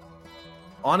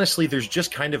 honestly, there's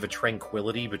just kind of a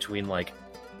tranquility between, like,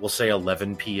 we'll say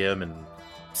 11 p.m. and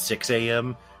 6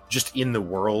 a.m. just in the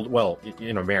world, well,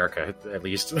 in America at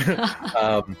least,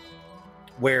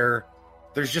 where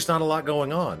there's just not a lot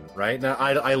going on, right? Now,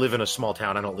 I live in a small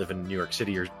town. I don't live in New York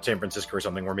City or San Francisco or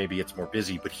something where maybe it's more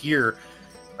busy. But here,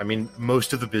 I mean,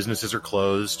 most of the businesses are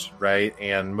closed, right?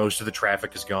 And most of the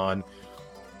traffic is gone.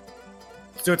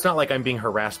 So it's not like I'm being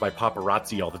harassed by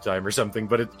paparazzi all the time or something,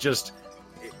 but it's just,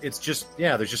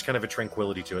 yeah, there's just kind of a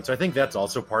tranquility to it. So I think that's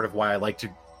also part of why I like to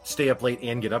stay up late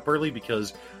and get up early,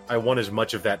 because I want as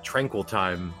much of that tranquil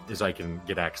time as I can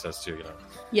get access to,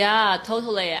 Yeah,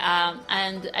 totally.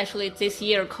 And actually this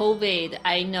year, COVID,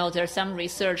 I know there's some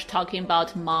research talking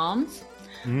about moms.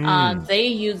 They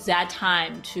use that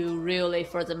time to really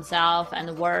for themselves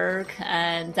and work.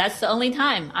 And that's the only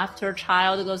time after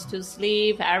child goes to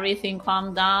sleep, everything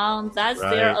calms down. That's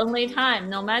their only time.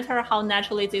 No matter how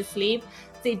naturally they sleep,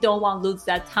 they don't want to lose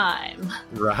that time.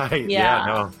 Right. Yeah,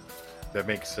 no, that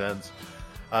makes sense.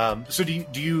 So do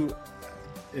you,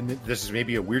 and this is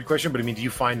maybe a weird question, but I mean, do you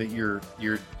find that you're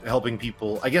helping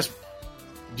people, I guess,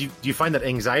 do you find that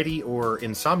anxiety or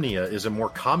insomnia is a more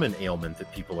common ailment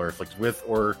that people are afflicted with,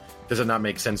 or does it not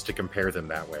make sense to compare them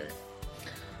that way?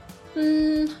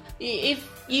 If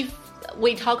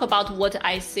we talk about what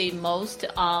I see most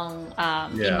on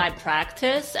in my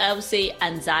practice, I would say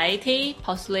anxiety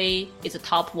possibly is the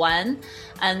top one,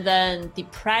 and then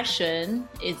depression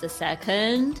is the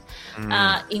second.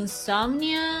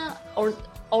 Insomnia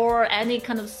or any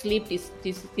kind of sleep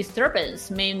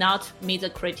disturbance may not meet the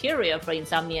criteria for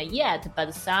insomnia yet,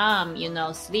 but some,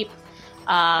 sleep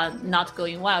not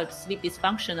going well, sleep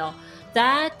dysfunctional,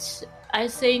 that I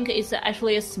think is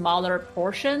actually a smaller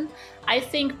portion. I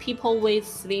think people with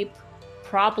sleep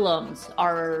problems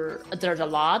there's a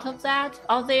lot of that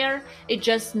out there. It's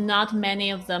just not many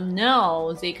of them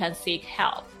know they can seek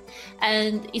help.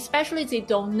 And especially they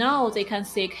don't know they can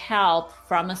seek help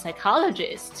from a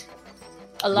psychologist.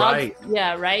 A lot,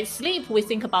 Sleep, we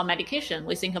think about medication,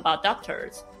 we think about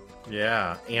doctors.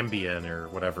 Yeah, Ambien or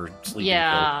whatever.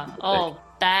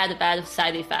 Bad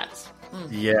side effects.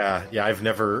 Yeah, I've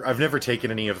never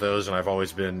taken any of those, and I've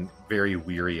always been very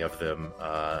weary of them.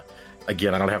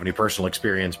 Again, I don't have any personal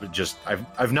experience, but just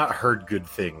I've not heard good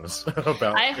things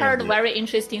about. I heard very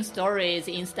interesting stories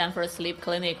in Stanford Sleep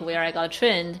Clinic where I got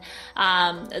trained.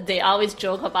 They always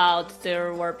joke about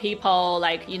there were people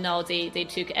like they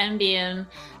took Ambien,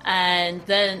 and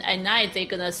then at night they're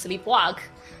gonna sleepwalk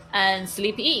and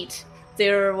sleep eat.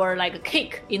 There were like a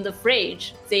cake in the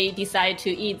fridge. They decide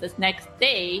to eat the next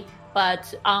day.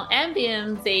 But on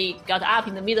Ambien, they got up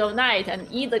in the middle of the night and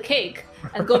eat the cake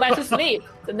and go back to sleep.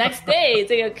 The next day,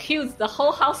 they accused the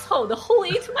whole household, who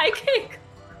ate my cake?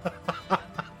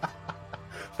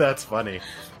 That's funny.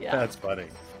 Yeah. That's funny.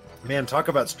 Man, talk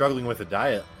about struggling with a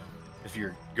diet. If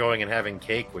you're going and having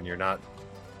cake when you're not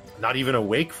even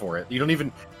awake for it. You don't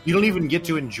even get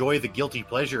to enjoy the guilty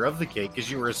pleasure of the cake because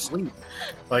you were asleep.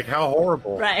 Like, how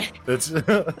horrible. Right. That's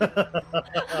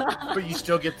but you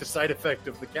still get the side effect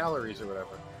of the calories or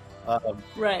whatever.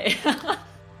 Right.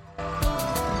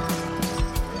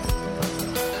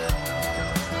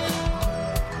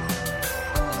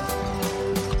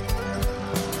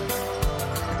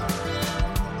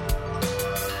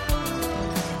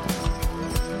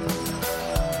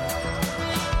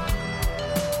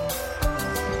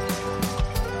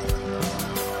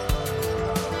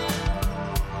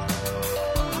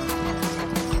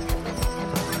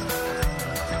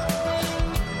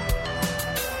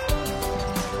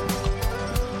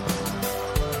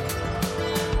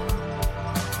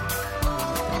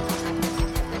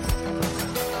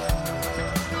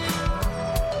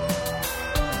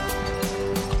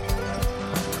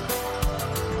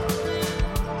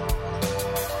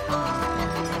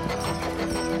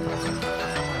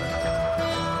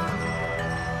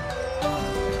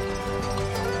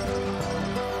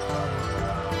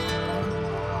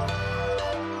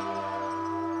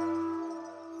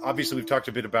 obviously we've talked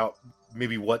a bit about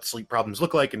maybe what sleep problems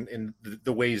look like and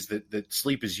the ways that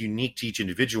sleep is unique to each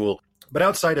individual. But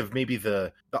outside of maybe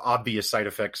the obvious side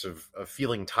effects of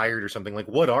feeling tired or something, like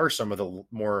what are some of the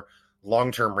more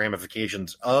long-term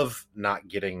ramifications of not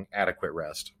getting adequate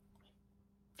rest?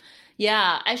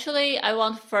 Yeah, actually, I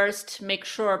want first to make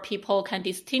sure people can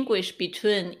distinguish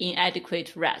between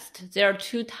inadequate rest. There are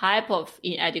two types of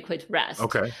inadequate rest.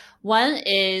 Okay. One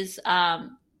is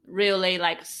really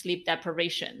like sleep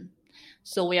deprivation.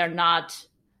 So we are not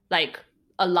like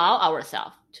allow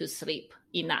ourselves to sleep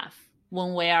enough.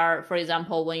 When we are, for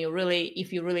example,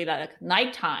 if you really like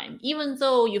nighttime, even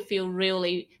though you feel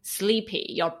really sleepy,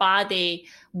 your body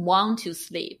want to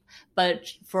sleep.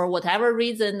 But for whatever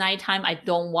reason, nighttime, I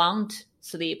don't want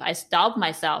sleep. I stop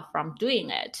myself from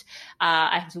doing it.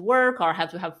 I have to work or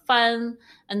have to have fun.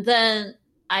 And then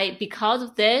because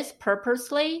of this,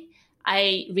 purposely,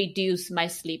 I reduce my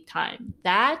sleep time.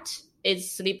 That is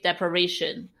sleep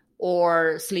deprivation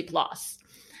or sleep loss.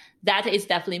 That is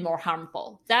definitely more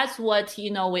harmful. That's what,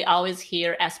 we always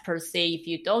hear experts say, if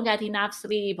you don't get enough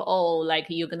sleep, like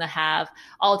you're going to have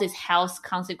all these health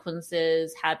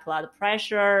consequences, high blood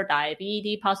pressure,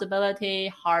 diabetes possibility,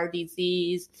 heart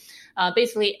disease,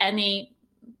 basically any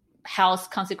health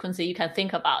consequences you can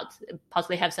think about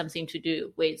possibly have something to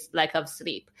do with lack of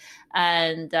sleep.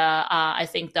 And I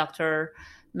think Dr.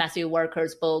 Matthew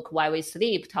Walker's book, Why We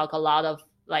Sleep, talk a lot of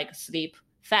like sleep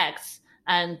facts.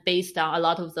 And a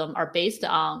lot of them are based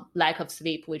on lack of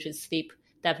sleep, which is sleep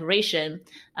deprivation.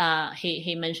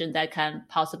 He mentioned that can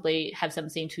possibly have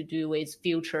something to do with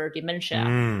future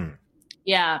dementia.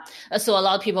 Yeah. So a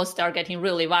lot of people start getting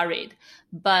really worried.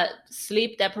 But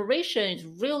sleep deprivation is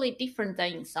really different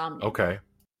than insomnia. Okay.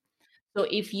 So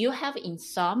if you have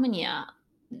insomnia,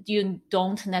 you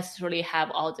don't necessarily have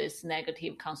all these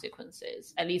negative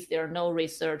consequences. At least there are no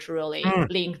research really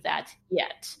link that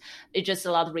yet. It's just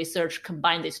a lot of research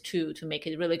combine these two to make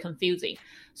it really confusing.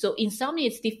 So insomnia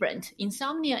is different.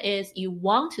 Insomnia is you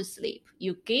want to sleep.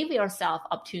 You give yourself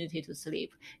opportunity to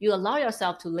sleep. You allow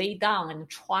yourself to lay down and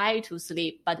try to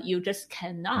sleep, but you just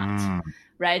cannot,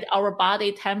 right? Our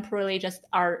body temporarily just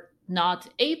are not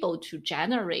able to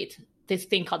generate this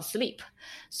thing called sleep.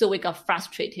 So we got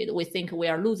frustrated. We think we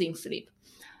are losing sleep.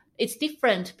 It's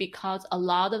different because a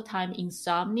lot of time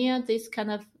insomnia, this kind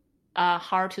of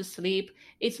hard to sleep,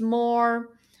 it's more,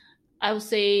 I would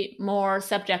say, more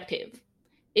subjective.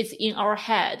 It's in our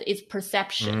head. It's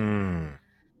perception.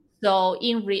 So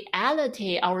in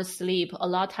reality, our sleep a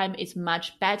lot of time is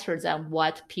much better than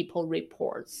what people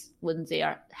report when they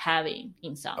are having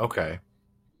insomnia. Okay.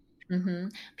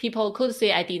 People could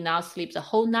say I did not sleep the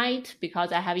whole night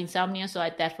because I have insomnia, so I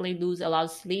definitely lose a lot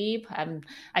of sleep.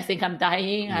 I think I'm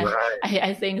dying. Right.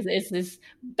 I think this is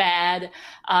bad.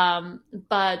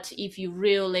 But if you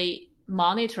really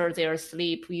monitor their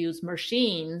sleep, use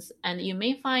machines, and you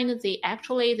may find that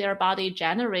their body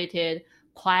generated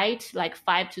quite like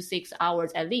 5 to 6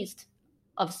 hours at least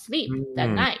of sleep that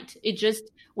night. It just,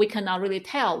 we cannot really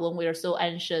tell when we are so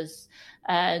anxious.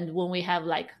 And when we have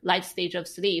like light stage of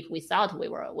sleep, we thought we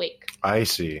were awake. I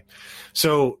see.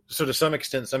 So to some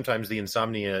extent, sometimes the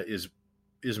insomnia is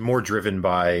more driven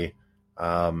by,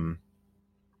 I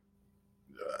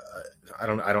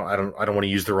don't want to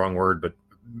use the wrong word, but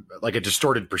like a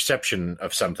distorted perception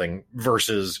of something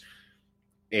versus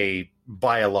a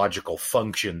biological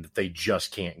function that they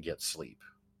just can't get sleep.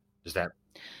 Is that?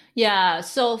 Yeah.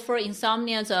 So for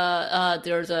insomnia,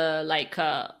 there's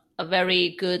a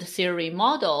very good theory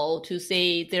model to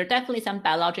say there are definitely some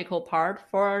biological part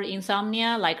for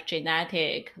insomnia, like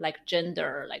genetic, like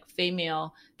gender, like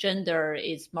female gender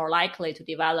is more likely to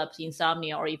develop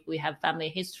insomnia, or if we have family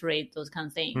history, those kind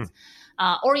of things.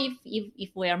 Or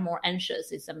if we are more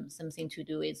anxious, it's something to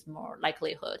do with more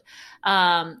likelihood.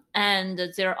 And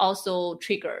there are also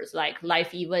triggers like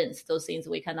life events, those things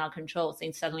we cannot control.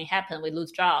 Things suddenly happen, we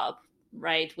lose job,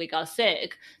 right? We got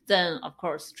sick, then of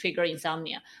course trigger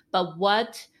insomnia. But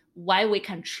why we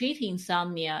can treat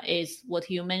insomnia is what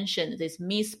you mentioned, this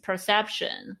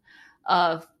misperception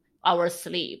of our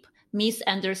sleep,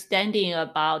 misunderstanding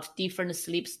about different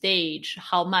sleep stage,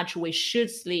 how much we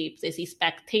should sleep, this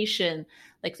expectation,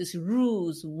 like this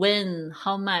rules, when,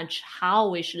 how much, how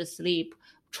we should sleep,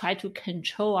 try to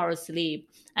control our sleep,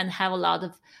 and have a lot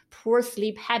of poor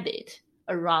sleep habit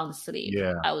around sleep,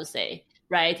 I would say.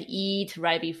 Right, eat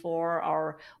right before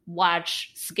or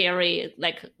watch scary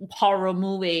like horror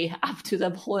movie up to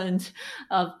the point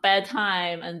of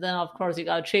bedtime, and then of course you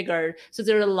got triggered. So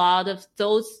there are a lot of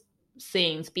those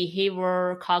things,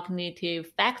 behavior,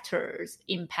 cognitive factors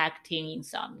impacting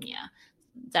insomnia.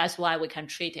 That's why we can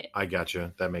treat it. I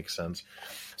gotcha. That makes sense.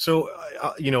 So,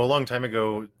 a long time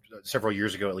ago, several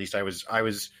years ago, at least, I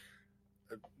was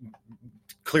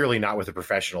clearly not with a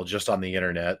professional, just on the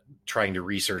internet trying to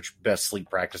research best sleep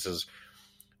practices.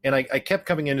 And I kept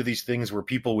coming into these things where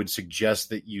people would suggest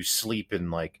that you sleep in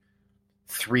like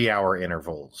 3-hour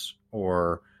intervals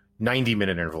or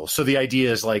 90-minute intervals. So the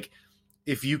idea is like,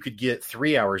 if you could get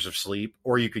 3 hours of sleep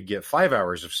or you could get 5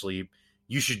 hours of sleep,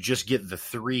 you should just get the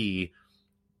 3,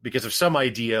 because of some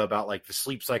idea about like the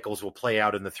sleep cycles will play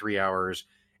out in the 3 hours.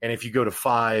 And if you go to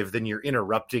 5, then you're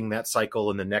interrupting that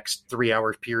cycle in the next 3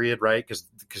 hour period, right?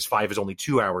 Because 5 is only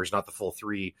 2 hours, not the full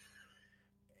 3.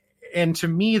 And to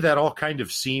me, that all kind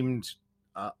of seemed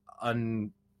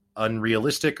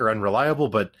unrealistic or unreliable.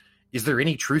 But is there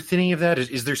any truth to any of that?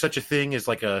 Is there such a thing as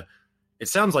like a? It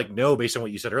sounds like no, based on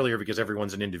what you said earlier, because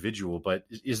everyone's an individual. But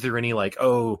is there any like,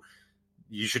 oh,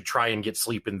 you should try and get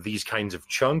sleep in these kinds of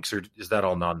chunks, or is that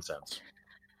all nonsense?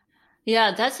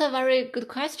 Yeah, that's a very good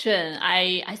question.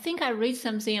 I think I read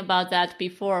something about that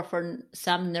before. For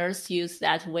some nurse use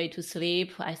that way to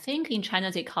sleep. I think in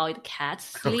China they call it cat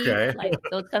sleep, Okay. like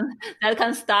that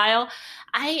kind of style.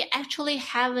 I actually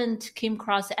haven't came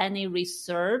across any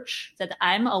research that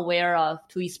I'm aware of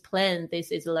to explain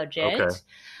this is legit. Okay.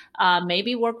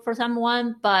 Maybe work for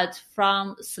someone, but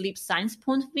from sleep science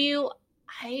point of view,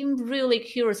 I'm really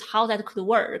curious how that could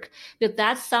work, because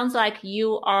that sounds like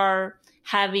you are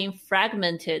having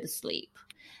fragmented sleep,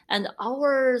 and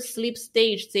our sleep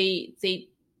stage, they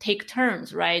take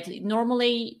turns, right?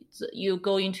 Normally you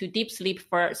go into deep sleep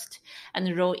first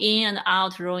and roll in and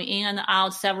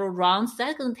out several rounds.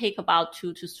 That's going to take about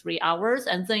 2 to 3 hours,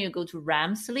 and then you go to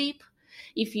REM sleep.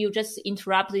 If you just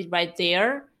interrupt it right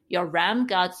there, your REM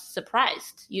got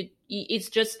surprised. It's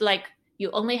just like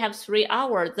you only have 3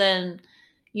 hours, then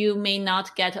you may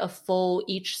not get a full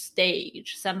each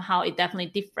stage. Somehow it's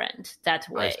definitely different that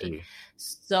I way. see.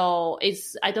 So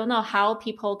I don't know how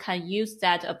people can use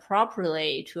that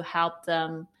appropriately to help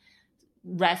them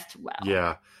rest well.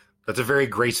 Yeah. That's a very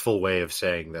graceful way of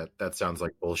saying that. That sounds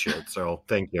like bullshit. So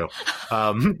thank you.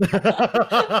 I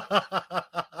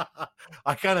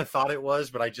kind of thought it was,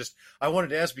 but I wanted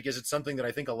to ask because it's something that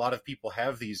I think a lot of people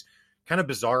have these kind of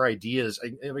bizarre ideas.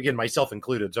 Again, myself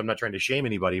included, so I'm not trying to shame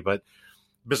anybody, but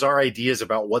bizarre ideas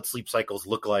about what sleep cycles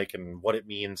look like and what it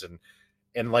means.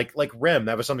 And like REM,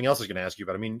 that was something else I was going to ask you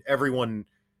about. I mean, everyone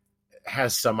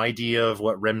has some idea of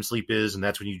what REM sleep is, and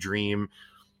that's when you dream.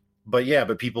 But yeah,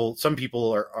 some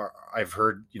people are I've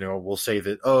heard, will say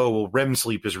that, oh, well, REM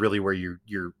sleep is really where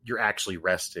you're actually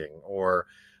resting, or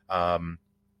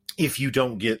if you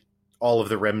don't get all of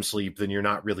the REM sleep, then you're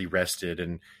not really rested.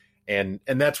 And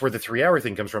that's where the 3 hour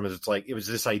thing comes from. Is it's like, it was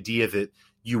this idea that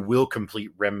you will complete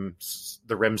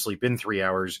the REM sleep in 3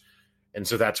 hours. And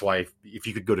so that's why if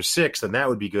you could go to 6, then that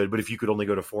would be good. But if you could only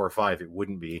go to 4 or 5, it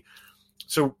wouldn't be.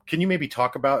 So can you maybe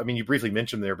talk about, I mean, you briefly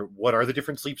mentioned there, but what are the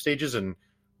different sleep stages and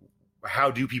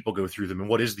how do people go through them and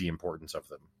what is the importance of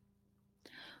them?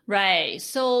 Right.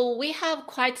 So we have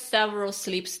quite several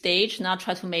sleep stage, not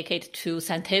try to make it too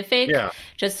scientific,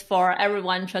 just for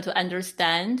everyone try to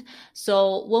understand.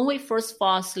 So when we first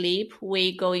fall asleep,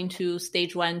 we go into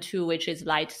stage 1, 2, which is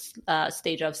light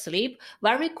stage of sleep.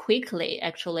 Very quickly,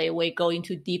 actually, we go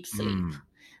into deep sleep.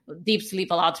 Deep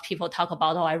sleep, a lot of people talk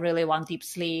about, oh, I really want deep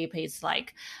sleep. It's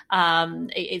like,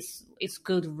 it's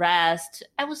good rest.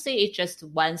 I would say it's just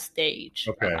one stage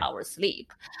of our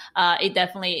sleep. It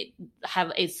definitely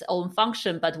have its own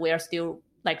function, but we are still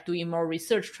like doing more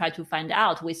research, try to find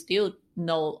out. We still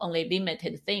know only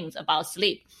limited things about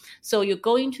sleep. So you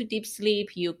go into deep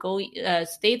sleep, you go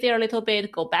stay there a little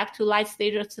bit, go back to light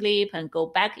stage of sleep and go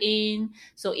back in.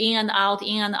 So in and out,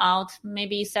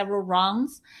 maybe several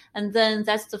rounds. And then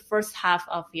that's the first half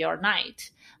of your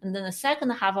night. And then the second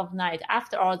half of night,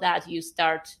 after all that, you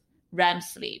start REM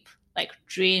sleep, like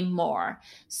dream more.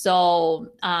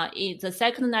 So the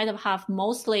second night of half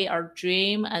mostly are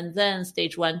dream, and then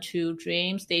stage 1, 2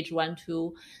 dream, stage 1,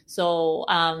 2. So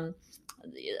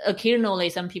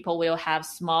occasionally some people will have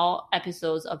small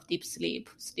episodes of deep sleep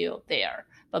still there,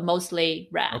 but mostly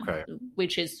REM,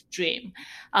 which is dream.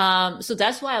 So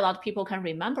that's why a lot of people can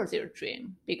remember their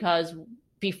dream, because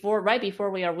right before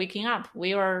we are waking up,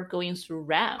 we are going through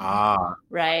REM,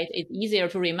 right? It's easier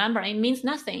to remember. It means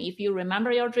nothing. If you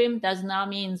remember your dream, does not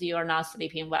mean you are not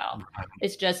sleeping well.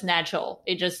 It's just natural.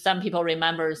 It just, some people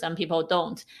remember, some people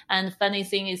don't. And funny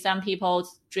thing is, some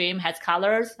people's dream has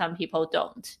colors, some people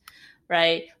don't.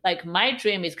 Right? Like my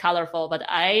dream is colorful, but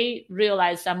I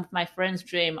realize some of my friends'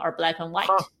 dream are black and white,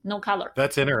 no color.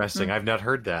 That's interesting. I've not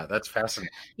heard that. That's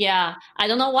fascinating. Yeah. I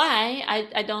don't know why.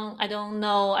 I don't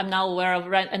know. I'm not aware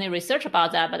of any research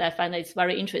about that, but I find it's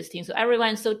very interesting. So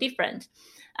everyone's so different.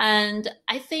 And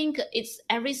I think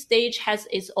every stage has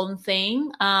its own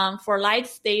thing. For light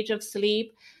stage of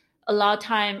sleep, a lot of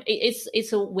time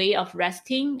it's a way of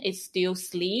resting. It's still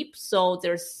sleep. So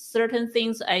there's certain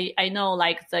things I know,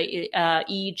 like the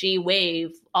EEG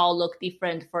wave all look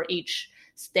different for each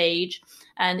stage.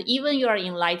 And even you are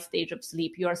in light stage of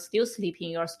sleep, you are still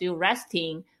sleeping, you are still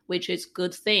resting, which is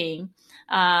good thing.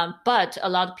 But a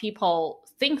lot of people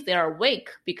think they're awake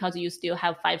because you still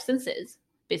have five senses,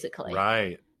 basically.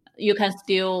 Right. You can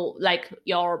still, like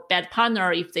your bed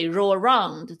partner, if they roll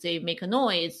around, they make a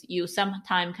noise, you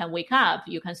sometimes can wake up,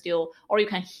 you can still, or you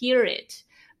can hear it,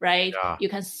 right? Yeah. You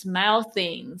can smell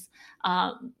things.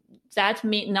 That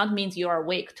not means you are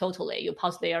awake totally. You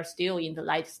possibly are still in the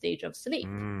light stage of sleep.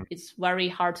 It's very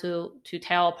hard to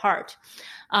tell apart.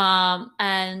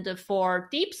 And for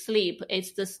deep sleep,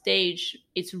 it's the stage,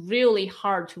 it's really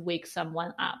hard to wake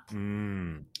someone up.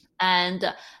 And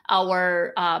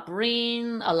our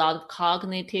brain, a lot of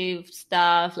cognitive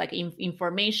stuff, like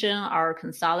information are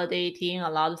consolidating.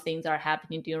 A lot of things are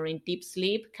happening during deep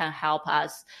sleep can help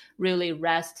us really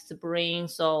rest the brain.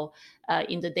 So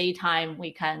in the daytime,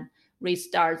 we can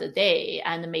restart the day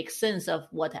and make sense of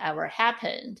whatever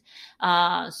happened.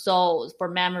 So for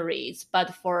memories,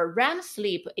 but for REM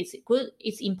sleep, it's good.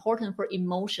 It's important for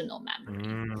emotional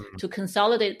memory to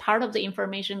consolidate. Part of the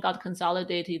information got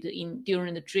consolidated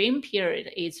during the dream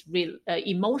period is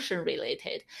emotion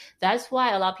related. That's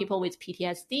why a lot of people with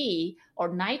PTSD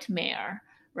or nightmare,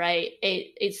 right?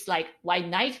 It's like white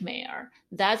nightmare.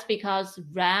 That's because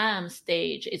REM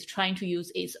stage is trying to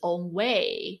use its own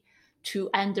way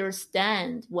to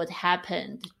understand what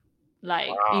happened, like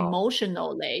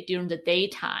emotionally during the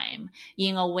daytime,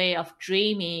 in a way of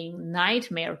dreaming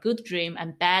nightmare, good dream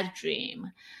and bad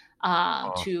dream,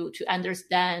 to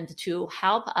understand, to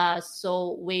help us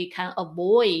so we can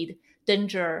avoid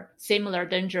similar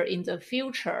danger in the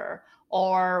future,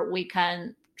 or we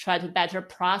can try to better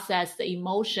process the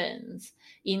emotions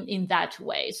in that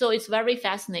way. So it's very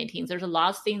fascinating. There's a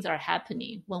lot of things that are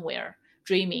happening when we're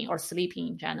dreaming or sleeping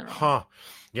in general.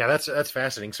 Yeah, that's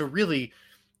fascinating. So really,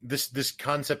 this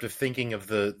concept of thinking of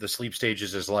the sleep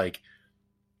stages as like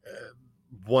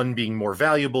one being more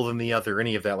valuable than the other,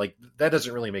 any of that, like that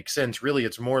doesn't really make sense. Really,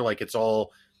 it's more like it's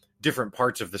all different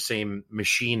parts of the same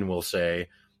machine, we'll say,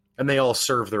 and they all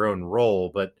serve their own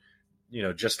role. But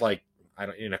just like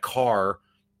in a car,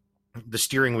 the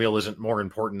steering wheel isn't more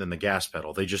important than the gas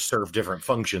pedal. They just serve different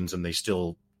functions, and they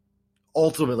still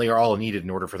ultimately are all needed in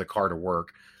order for the car to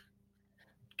work,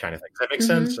 kind of thing. Does that make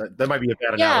sense? That might be a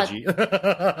bad analogy.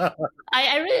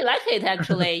 I really like it,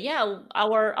 actually. Yeah,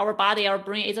 our body, our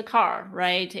brain is a car,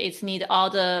 right? It's need all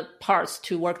the parts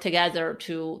to work together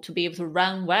to be able to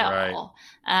run well.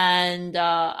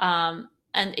 Right.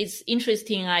 And it's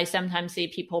interesting. I sometimes see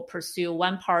people pursue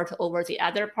one part over the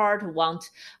other part, want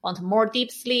more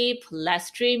deep sleep,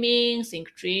 less dreaming, think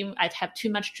I'd have too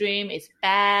much dream, it's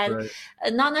bad. Right.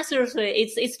 Not necessarily.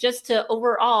 It's just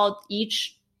overall,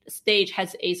 each stage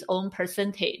has its own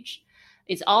percentage.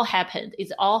 It's all happened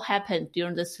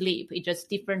during the sleep. It's just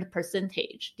different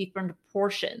percentage, different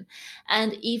portion.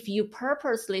 And if you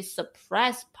purposely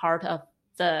suppress part of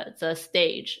the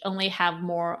stage, only have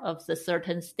more of the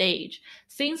certain stage,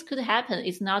 things could happen.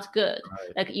 It's not good.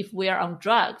 Right. Like if we are on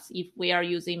drugs, if we are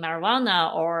using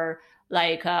marijuana or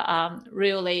like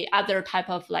really other type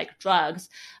of like drugs,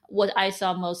 what I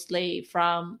saw mostly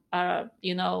from was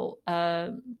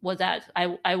that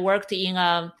I worked in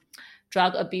a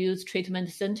drug abuse treatment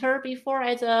center before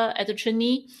as a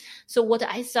trainee. So what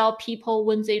I saw, people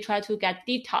when they try to get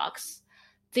detox,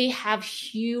 they have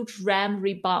huge REM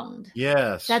rebound.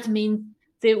 Yes. That means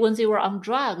when they were on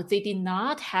drugs, they did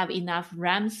not have enough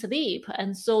REM sleep.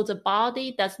 And so the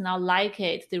body does not like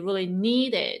it. They really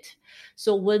need it.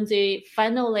 So when they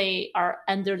finally are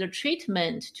under the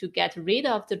treatment to get rid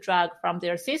of the drug from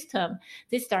their system,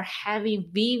 they start having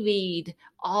vivid,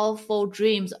 awful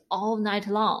dreams all night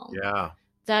long. Yeah.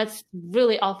 That's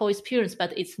really awful experience,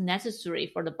 but it's necessary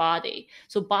for the body.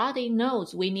 So body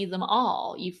knows we need them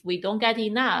all. If we don't get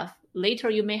enough, later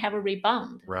you may have a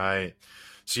rebound. Right.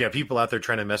 So yeah, people out there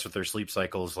trying to mess with their sleep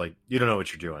cycles, like, you don't know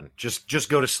what you're doing. Just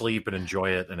go to sleep and enjoy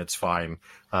it, and it's fine.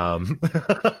 Yeah,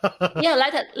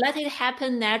 let it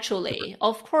happen naturally.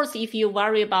 Of course, if you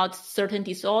worry about certain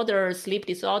disorders, sleep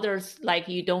disorders, like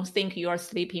you don't think you are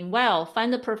sleeping well,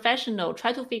 find a professional.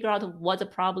 Try to figure out what the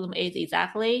problem is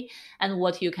exactly and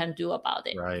what you can do about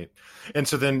it. Right. And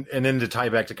so then to tie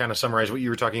back, to kind of summarize what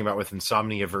you were talking about with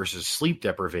insomnia versus sleep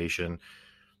deprivation,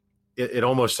 it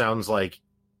almost sounds like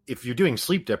if you're doing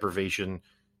sleep deprivation,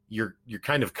 you're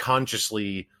kind of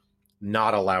consciously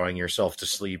not allowing yourself to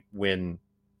sleep when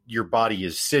your body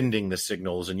is sending the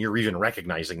signals and you're even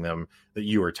recognizing them that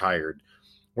you are tired.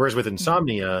 Whereas with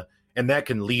insomnia, and that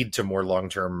can lead to more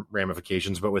long-term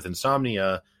ramifications, but with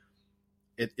insomnia,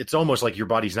 it's almost like your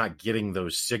body's not getting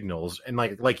those signals. And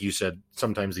like you said,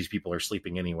 sometimes these people are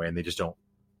sleeping anyway and they just don't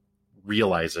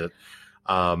realize it.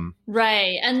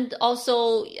 Right. And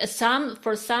also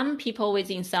for some people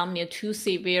with insomnia too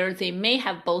severe, they may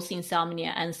have both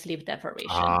insomnia and sleep deprivation,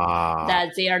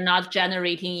 that they are not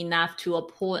generating enough to a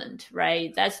point,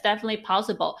 right? That's definitely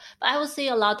possible. But I would say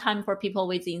a lot of time for people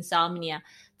with insomnia,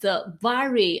 the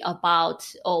worry about,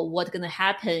 what's going to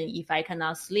happen if I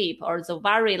cannot sleep, or the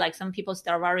worry, like some people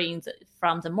start worrying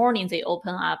from the morning, they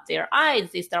open up their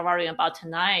eyes, they start worrying about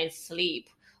tonight's sleep.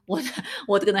 What's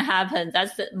going to happen?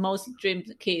 That's the most extreme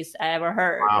case I ever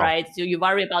heard, right? So you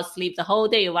worry about sleep the whole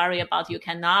day. You worry about you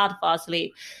cannot fall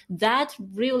asleep. That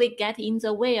really get in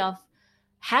the way of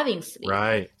having sleep.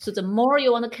 Right. So the more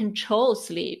you want to control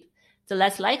sleep, the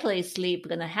less likely sleep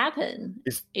going to happen.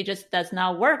 It just does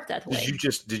not work that way.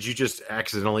 Did you just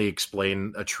accidentally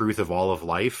explain a truth of all of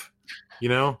life? You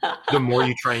know, the more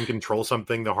you try and control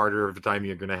something, the harder of a time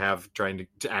you're going to have trying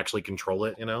to actually control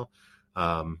it, you know?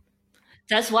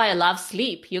 That's why I love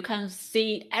sleep. You can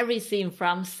see everything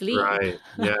from sleep. Right.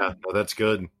 Yeah. No, that's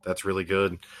good. That's really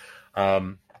good.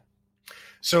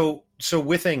 So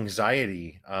with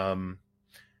anxiety, and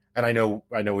I know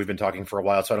we've been talking for a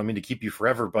while, so I don't mean to keep you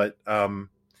forever, but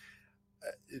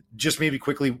just maybe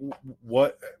quickly,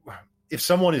 what if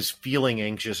someone is feeling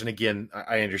anxious? And again,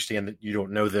 I understand that you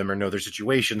don't know them or know their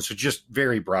situation, so just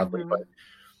very broadly, but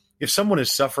if someone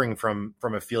is suffering from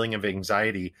a feeling of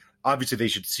anxiety, obviously they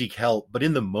should seek help. But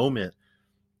in the moment,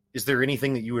 is there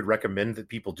anything that you would recommend that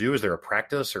people do? Is there a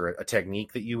practice or a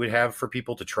technique that you would have for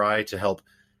people to try to help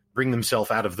bring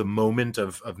themselves out of the moment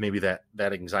of maybe that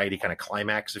anxiety kind of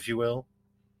climax, if you will?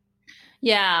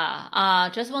 Yeah,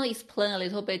 just want to explain a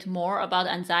little bit more about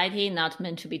anxiety, not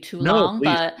meant to be too long, please,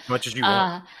 but as much as you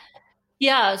want.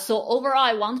 Yeah, so overall,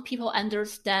 I want people to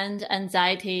understand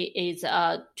anxiety is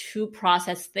a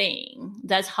two-process thing.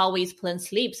 That's how we explain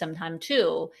sleep sometimes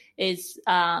too. It's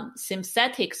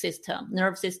sympathetic system,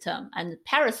 nerve system, and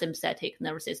parasympathetic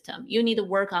nerve system. You need to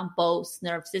work on both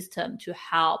nerve system to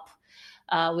help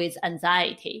with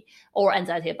anxiety or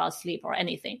anxiety about sleep or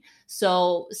anything.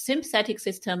 So sympathetic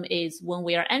system is when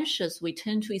we are anxious, we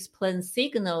tend to explain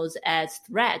signals as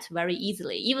threat very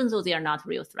easily, even though they are not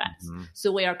real threats.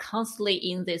 So we are constantly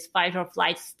in this fight or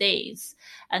flight states,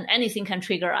 and anything can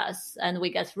trigger us, and we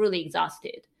get really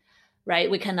exhausted. Right?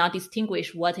 We cannot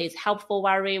distinguish what is helpful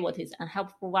worry, what is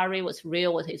unhelpful worry, what's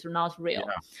real, what is not real.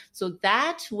 Yeah. So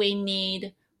that we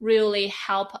need really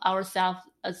help ourselves.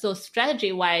 So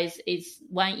strategy-wise, is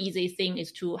one easy thing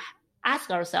is to ask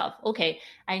ourselves, okay,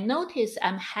 I notice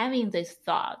I'm having this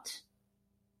thought.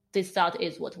 This thought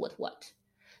is what?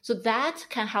 So that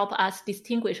can help us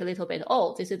distinguish a little bit.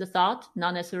 Oh, this is a thought,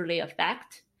 not necessarily a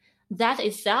fact. That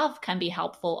itself can be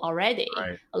helpful already.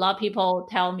 Right. A lot of people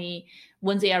tell me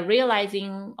when they are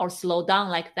realizing or slow down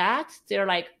like that, they're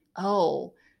like,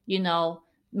 oh,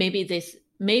 maybe this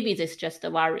just a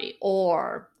worry,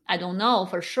 or I don't know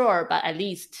for sure, but at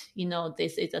least,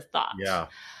 this is a thought. Yeah.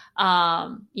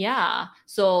 Yeah.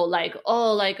 So I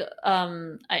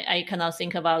cannot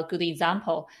think about a good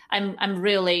example. I'm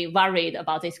really worried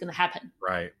about this going to happen.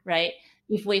 Right. Right.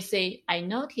 If we say, I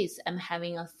notice I'm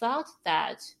having a thought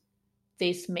that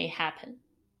this may happen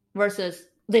versus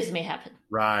this may happen.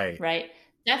 Right. Right.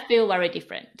 That feel very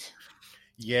different.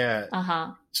 Yeah.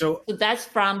 Uh-huh. So that's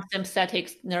from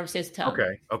sympathetic nerve system.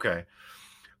 Okay.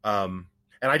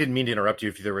 And I didn't mean to interrupt you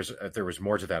if there was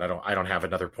more to that. I don't have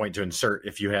another point to insert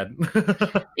if you had.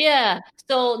 Yeah.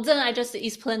 So then I just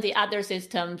explained the other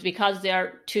systems because they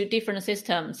are two different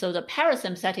systems. So the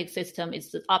parasympathetic system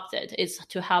is the opposite. It's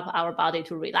to help our body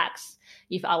to relax.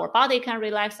 If our body can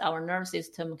relax, our nerve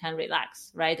system can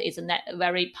relax, right? It's a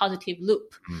very positive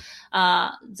loop.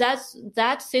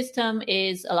 That system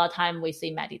is a lot of time we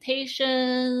see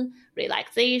meditation,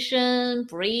 relaxation,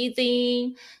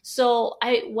 breathing. So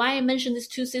why I mentioned these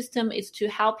two systems is to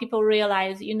help people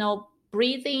realize,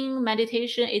 breathing,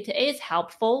 meditation, it is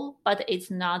helpful, but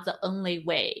it's not the only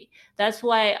way. That's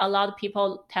why a lot of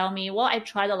people tell me, well, I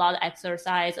tried a lot of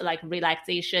exercise, like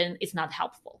relaxation, it's not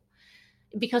helpful.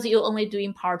 Because you're only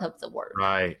doing part of the work.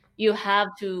 Right. You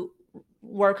have to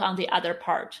work on the other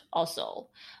part also.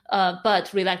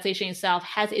 But relaxation itself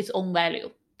has its own value.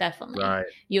 definitely. Right.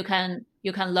 You can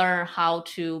learn how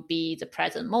to be the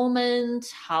present moment,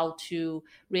 how to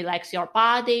relax your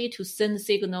body, to send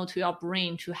signal to your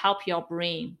brain to help your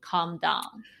brain calm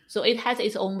down. So it has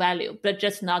its own value, but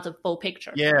just not the full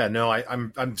picture. Yeah, no,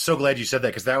 I'm so glad you said that,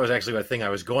 because that was actually a thing I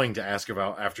was going to ask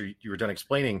about after you were done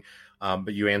explaining,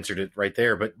 but you answered it right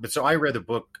there. But so I read a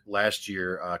book last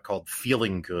year called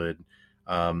Feeling Good.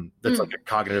 That's like a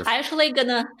cognitive. I actually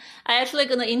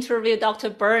gonna interview Dr.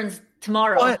 Burns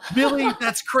tomorrow. What? Really?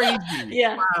 That's crazy.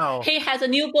 Yeah. Wow. He has a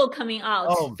new book coming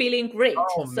out, Feeling Great.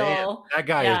 Oh man, So that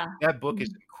guy yeah. that book is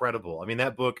incredible. I mean,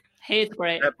 that book He's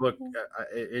great.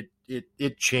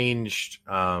 it changed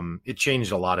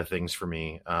a lot of things for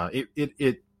me.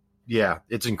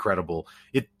 It's incredible.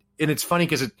 And it's funny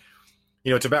because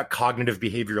it's about cognitive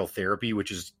behavioral therapy, which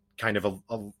is kind of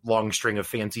a long string of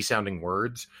fancy sounding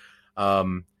words.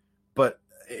 But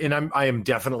I am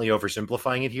definitely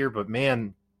oversimplifying it here, but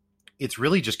man, it's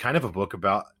really just kind of a book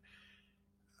about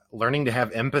learning to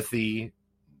have empathy,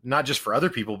 not just for other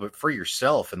people, but for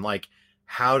yourself, and like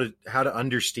how to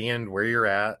understand where you're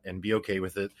at and be okay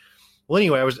with it. Well,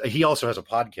 anyway, he also has a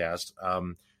podcast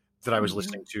that I was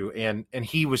listening to, and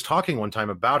he was talking one time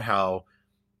about how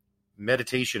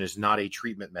meditation is not a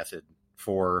treatment method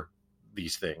for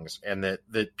these things, and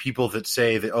that people that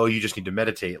say that, oh, you just need to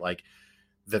meditate, like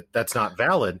that's not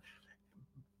valid.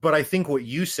 But I think what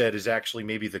you said is actually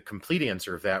maybe the complete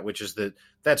answer of that, which is that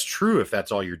that's true if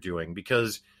that's all you're doing,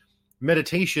 because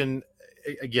meditation,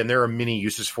 again, there are many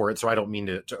uses for it. So I don't mean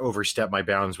to overstep my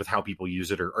bounds with how people use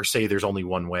it or say there's only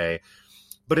one way.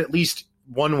 But at least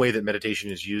one way that meditation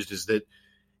is used is that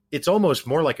it's almost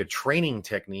more like a training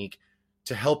technique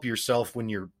to help yourself when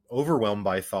you're overwhelmed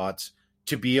by thoughts,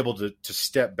 to be able to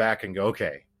step back and go,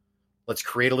 okay, let's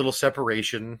create a little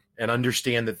separation and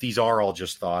understand that these are all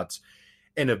just thoughts,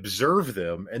 and observe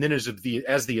them. And then as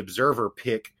the observer,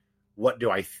 pick what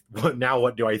do I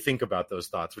think about those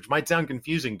thoughts, which might sound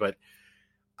confusing, but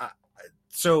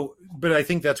I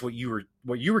think that's what you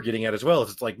were getting at as well.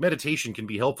 It's like meditation can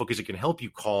be helpful because it can help you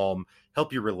calm,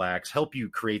 help you relax, help you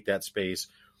create that space.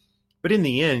 But in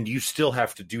the end, you still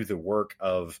have to do the work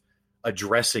of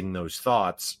addressing those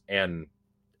thoughts and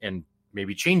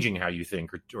maybe changing how you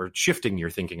think or shifting your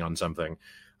thinking on something.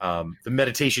 The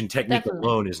meditation technique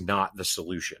alone is not the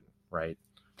solution, right?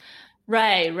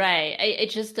 Right. It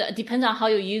just depends on how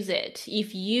you use it.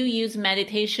 If you use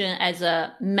meditation as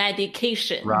a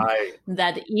medication, right,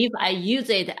 that if I use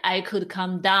it, I could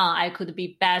calm down, I could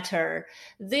be better.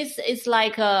 This is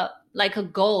like a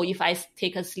goal. If I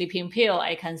take a sleeping pill,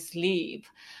 I can sleep.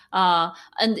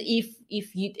 And if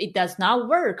it does not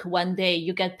work, one day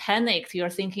you get panicked, you're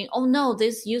thinking, oh no,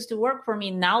 this used to work for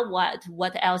me. Now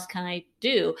what else can I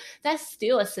do? That's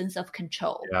still a sense of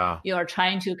control. Yeah. You're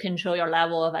trying to control your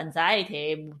level of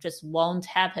anxiety. It just won't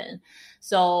happen.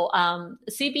 So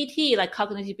CBT, like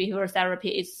cognitive behavioral therapy,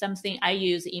 is something I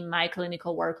use in my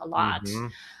clinical work a lot.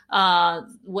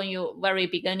 When you very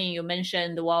beginning, you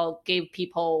mentioned, give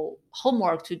people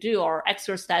homework to do or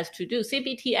exercise to do.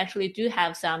 CBT actually do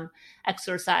have some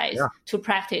exercise to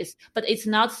practice, but it's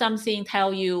not something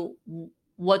tell you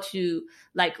what you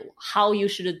like, how you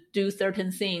should do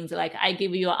certain things. Like I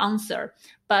give you an answer,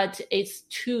 but it's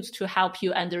tools to help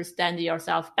you understand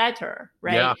yourself better,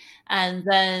 right? Yeah. And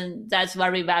then that's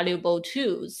very valuable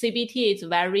too. CBT is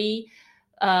very,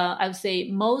 I would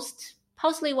say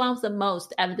possibly one of the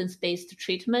most evidence-based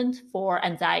treatment for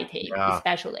anxiety,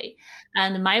 especially.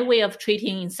 And my way of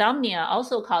treating insomnia,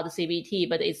 also called CBT,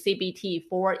 but it's CBT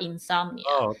for insomnia.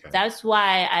 Oh, okay. That's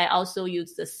why I also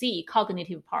use the C,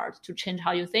 cognitive part, to change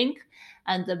how you think,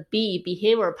 and the B,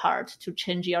 behavior part, to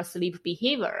change your sleep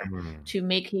behavior, to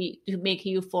make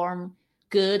you form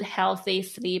good, healthy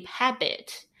sleep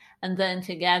habit. And then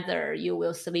together you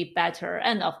will sleep better.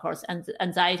 And of course,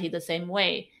 anxiety the same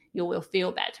way, you will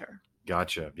feel better.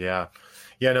 Gotcha. Yeah.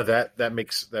 No, that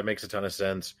makes a ton of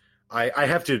sense. I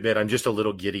have to admit, I'm just a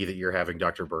little giddy that you're having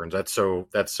Dr. Burns. That's so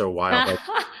wild.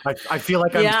 I feel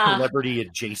like I'm celebrity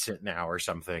adjacent now or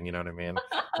something. You know what I mean?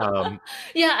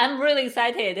 Yeah, I'm really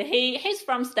excited. He's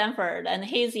from Stanford and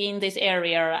he's in this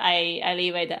area I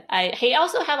live at. He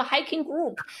also have a hiking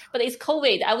group, but it's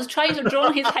COVID. I was trying to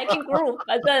join his hiking group,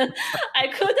 but then I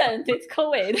couldn't. It's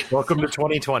COVID. Welcome to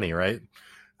 2020, right?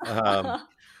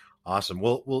 Awesome.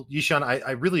 Well, Yishan,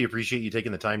 I really appreciate you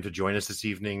taking the time to join us this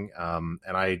evening.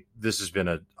 This has been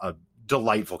a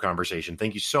delightful conversation.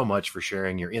 Thank you so much for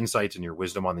sharing your insights and your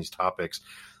wisdom on these topics.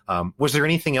 Was there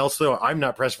anything else, though? I'm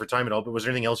not pressed for time at all, but was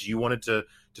there anything else you wanted to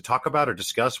talk about or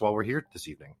discuss while we're here this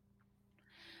evening?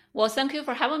 Well, thank you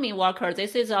for having me, Walker.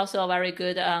 This is also a very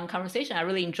good conversation. I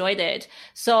really enjoyed it.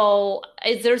 So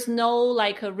there's no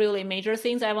like really major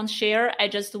things I want to share. I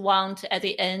just want at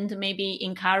the end maybe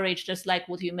encourage, just like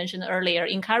what you mentioned earlier,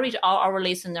 encourage all our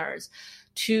listeners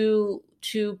to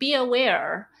be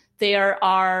aware there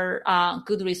are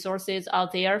good resources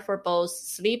out there for both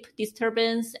sleep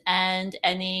disturbance and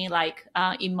any like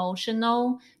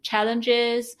emotional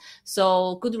challenges.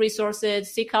 So good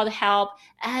resources, seek out help,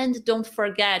 and don't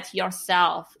forget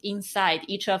yourself. Inside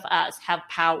each of us have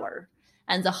power,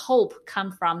 and the hope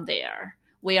comes from there.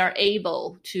 We are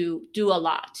able to do a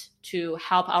lot to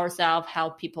help ourselves,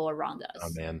 help people around us. Oh,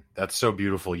 man, that's so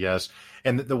beautiful. Yes.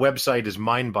 And the website is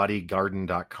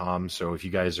mindbodygarden.com. So if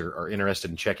you guys are interested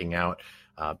in checking out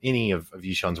any of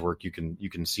Yishan's work, you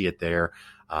can see it there.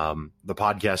 The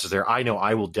podcast is there. I know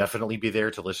I will definitely be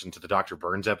there to listen to the Dr.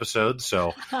 Burns episode.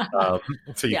 So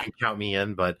you can count me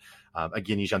in. But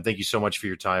again, Yishan, thank you so much for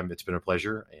your time. It's been a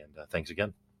pleasure. And thanks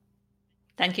again.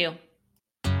 Thank you.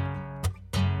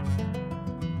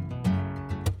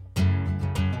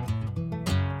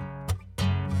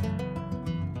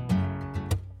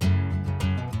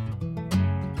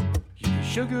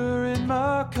 Sugar in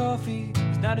my coffee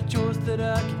is not a choice that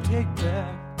I can take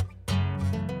back.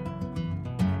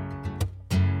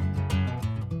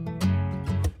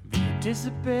 The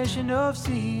anticipation of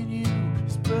seeing you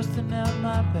is bursting out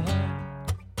my back.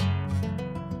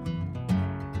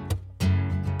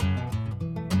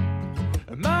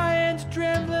 My hands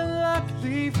trembling like a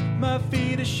leaf, my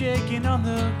feet are shaking on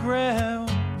the ground.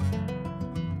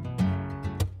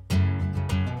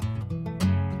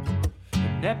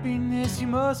 Happiness you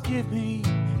must give me,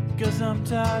 because I'm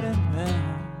tired and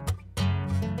bound.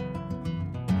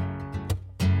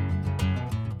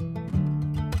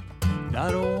 And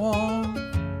I don't want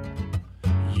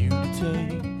you to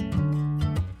take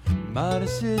my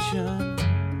decision to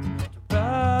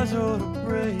rise or to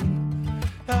break.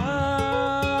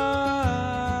 I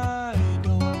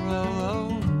don't roll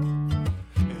over,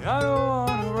 I don't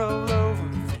want to roll over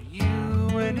for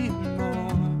you anymore.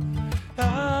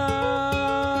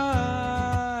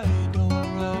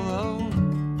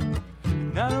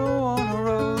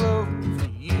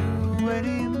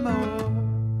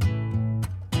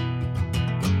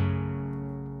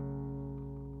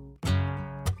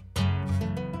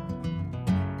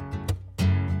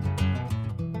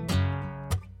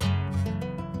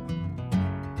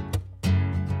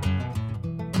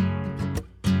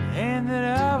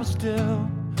 Still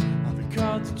are the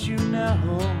cards that you now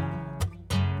hold.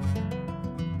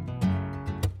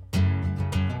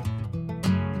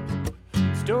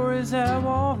 Stories I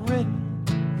want written,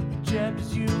 the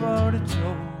chapters you've already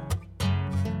told.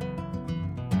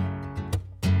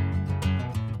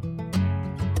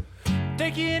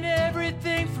 Taking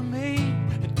everything from me,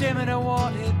 and damn it, I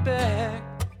want it back.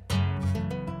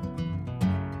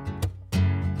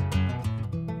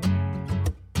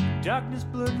 Darkness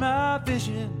blurred my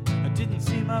vision, I didn't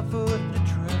see my foot in the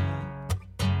trap.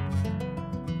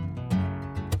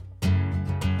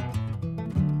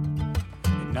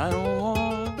 And I don't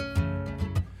want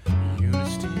you to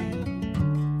steal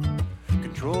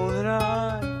control that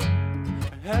I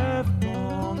have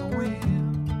on the wheel.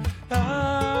 I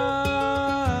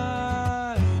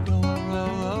don't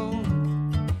roll over,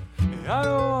 I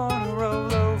don't want to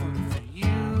roll over for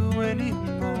you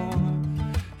anymore.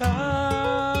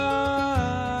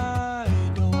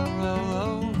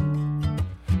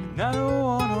 I don't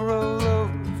want to roll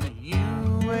over for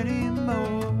you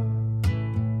anymore.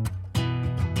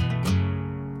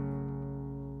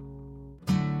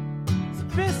 So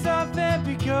piss off and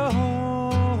be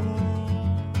gone,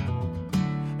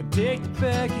 and take the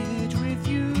baggage with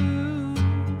you.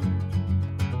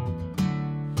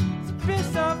 So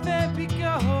piss off and be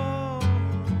gone.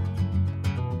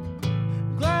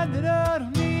 I'm glad that I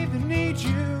don't even need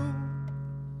you.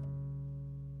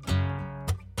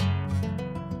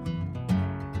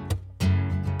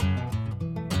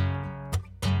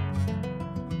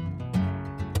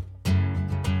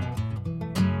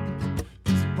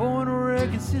 Point of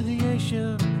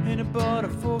reconciliation and a border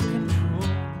for control.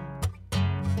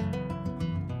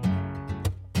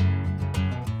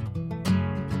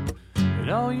 But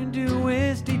all you do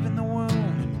is deepen the wound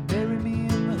and bury me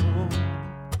in the hole.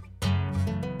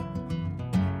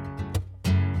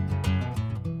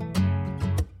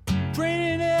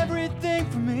 Draining everything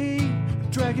from me,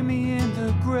 dragging me in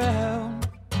the ground.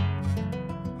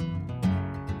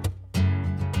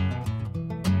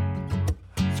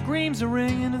 Screams are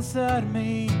ringing inside of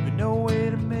me, but no way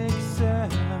to make a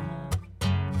sound.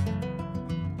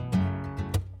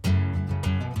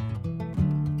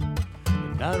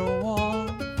 And I don't want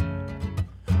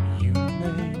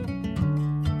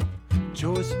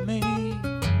choice of me.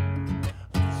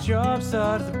 The sharp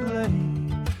side of the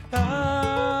blade.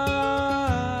 I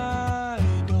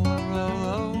don't roll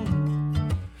over.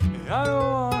 I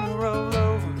don't wanna roll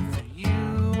over for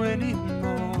you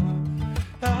anymore.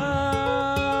 I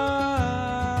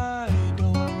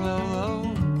don't roll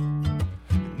over.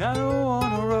 And I don't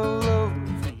wanna roll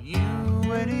over for you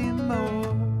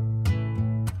anymore.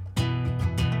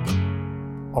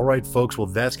 All right, folks. Well,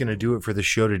 that's going to do it for the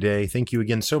show today. Thank you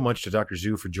again so much to Dr.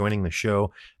 Zhu for joining the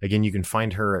show. Again, you can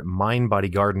find her at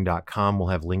mindbodygarden.com. We'll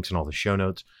have links in all the show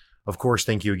notes. Of course,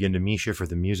 thank you again to Misha for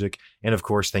the music. And of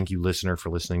course, thank you, listener, for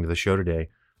listening to the show today.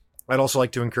 I'd also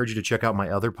like to encourage you to check out my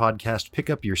other podcast, Pick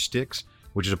Up Your Sticks,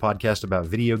 which is a podcast about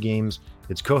video games.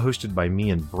 It's co-hosted by me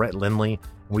and Brett Lindley,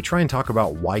 and we try and talk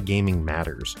about why gaming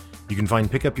matters. You can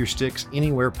find Pick Up Your Sticks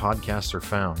anywhere podcasts are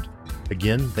found.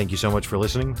 Again, thank you so much for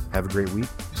listening. Have a great week.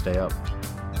 Stay up.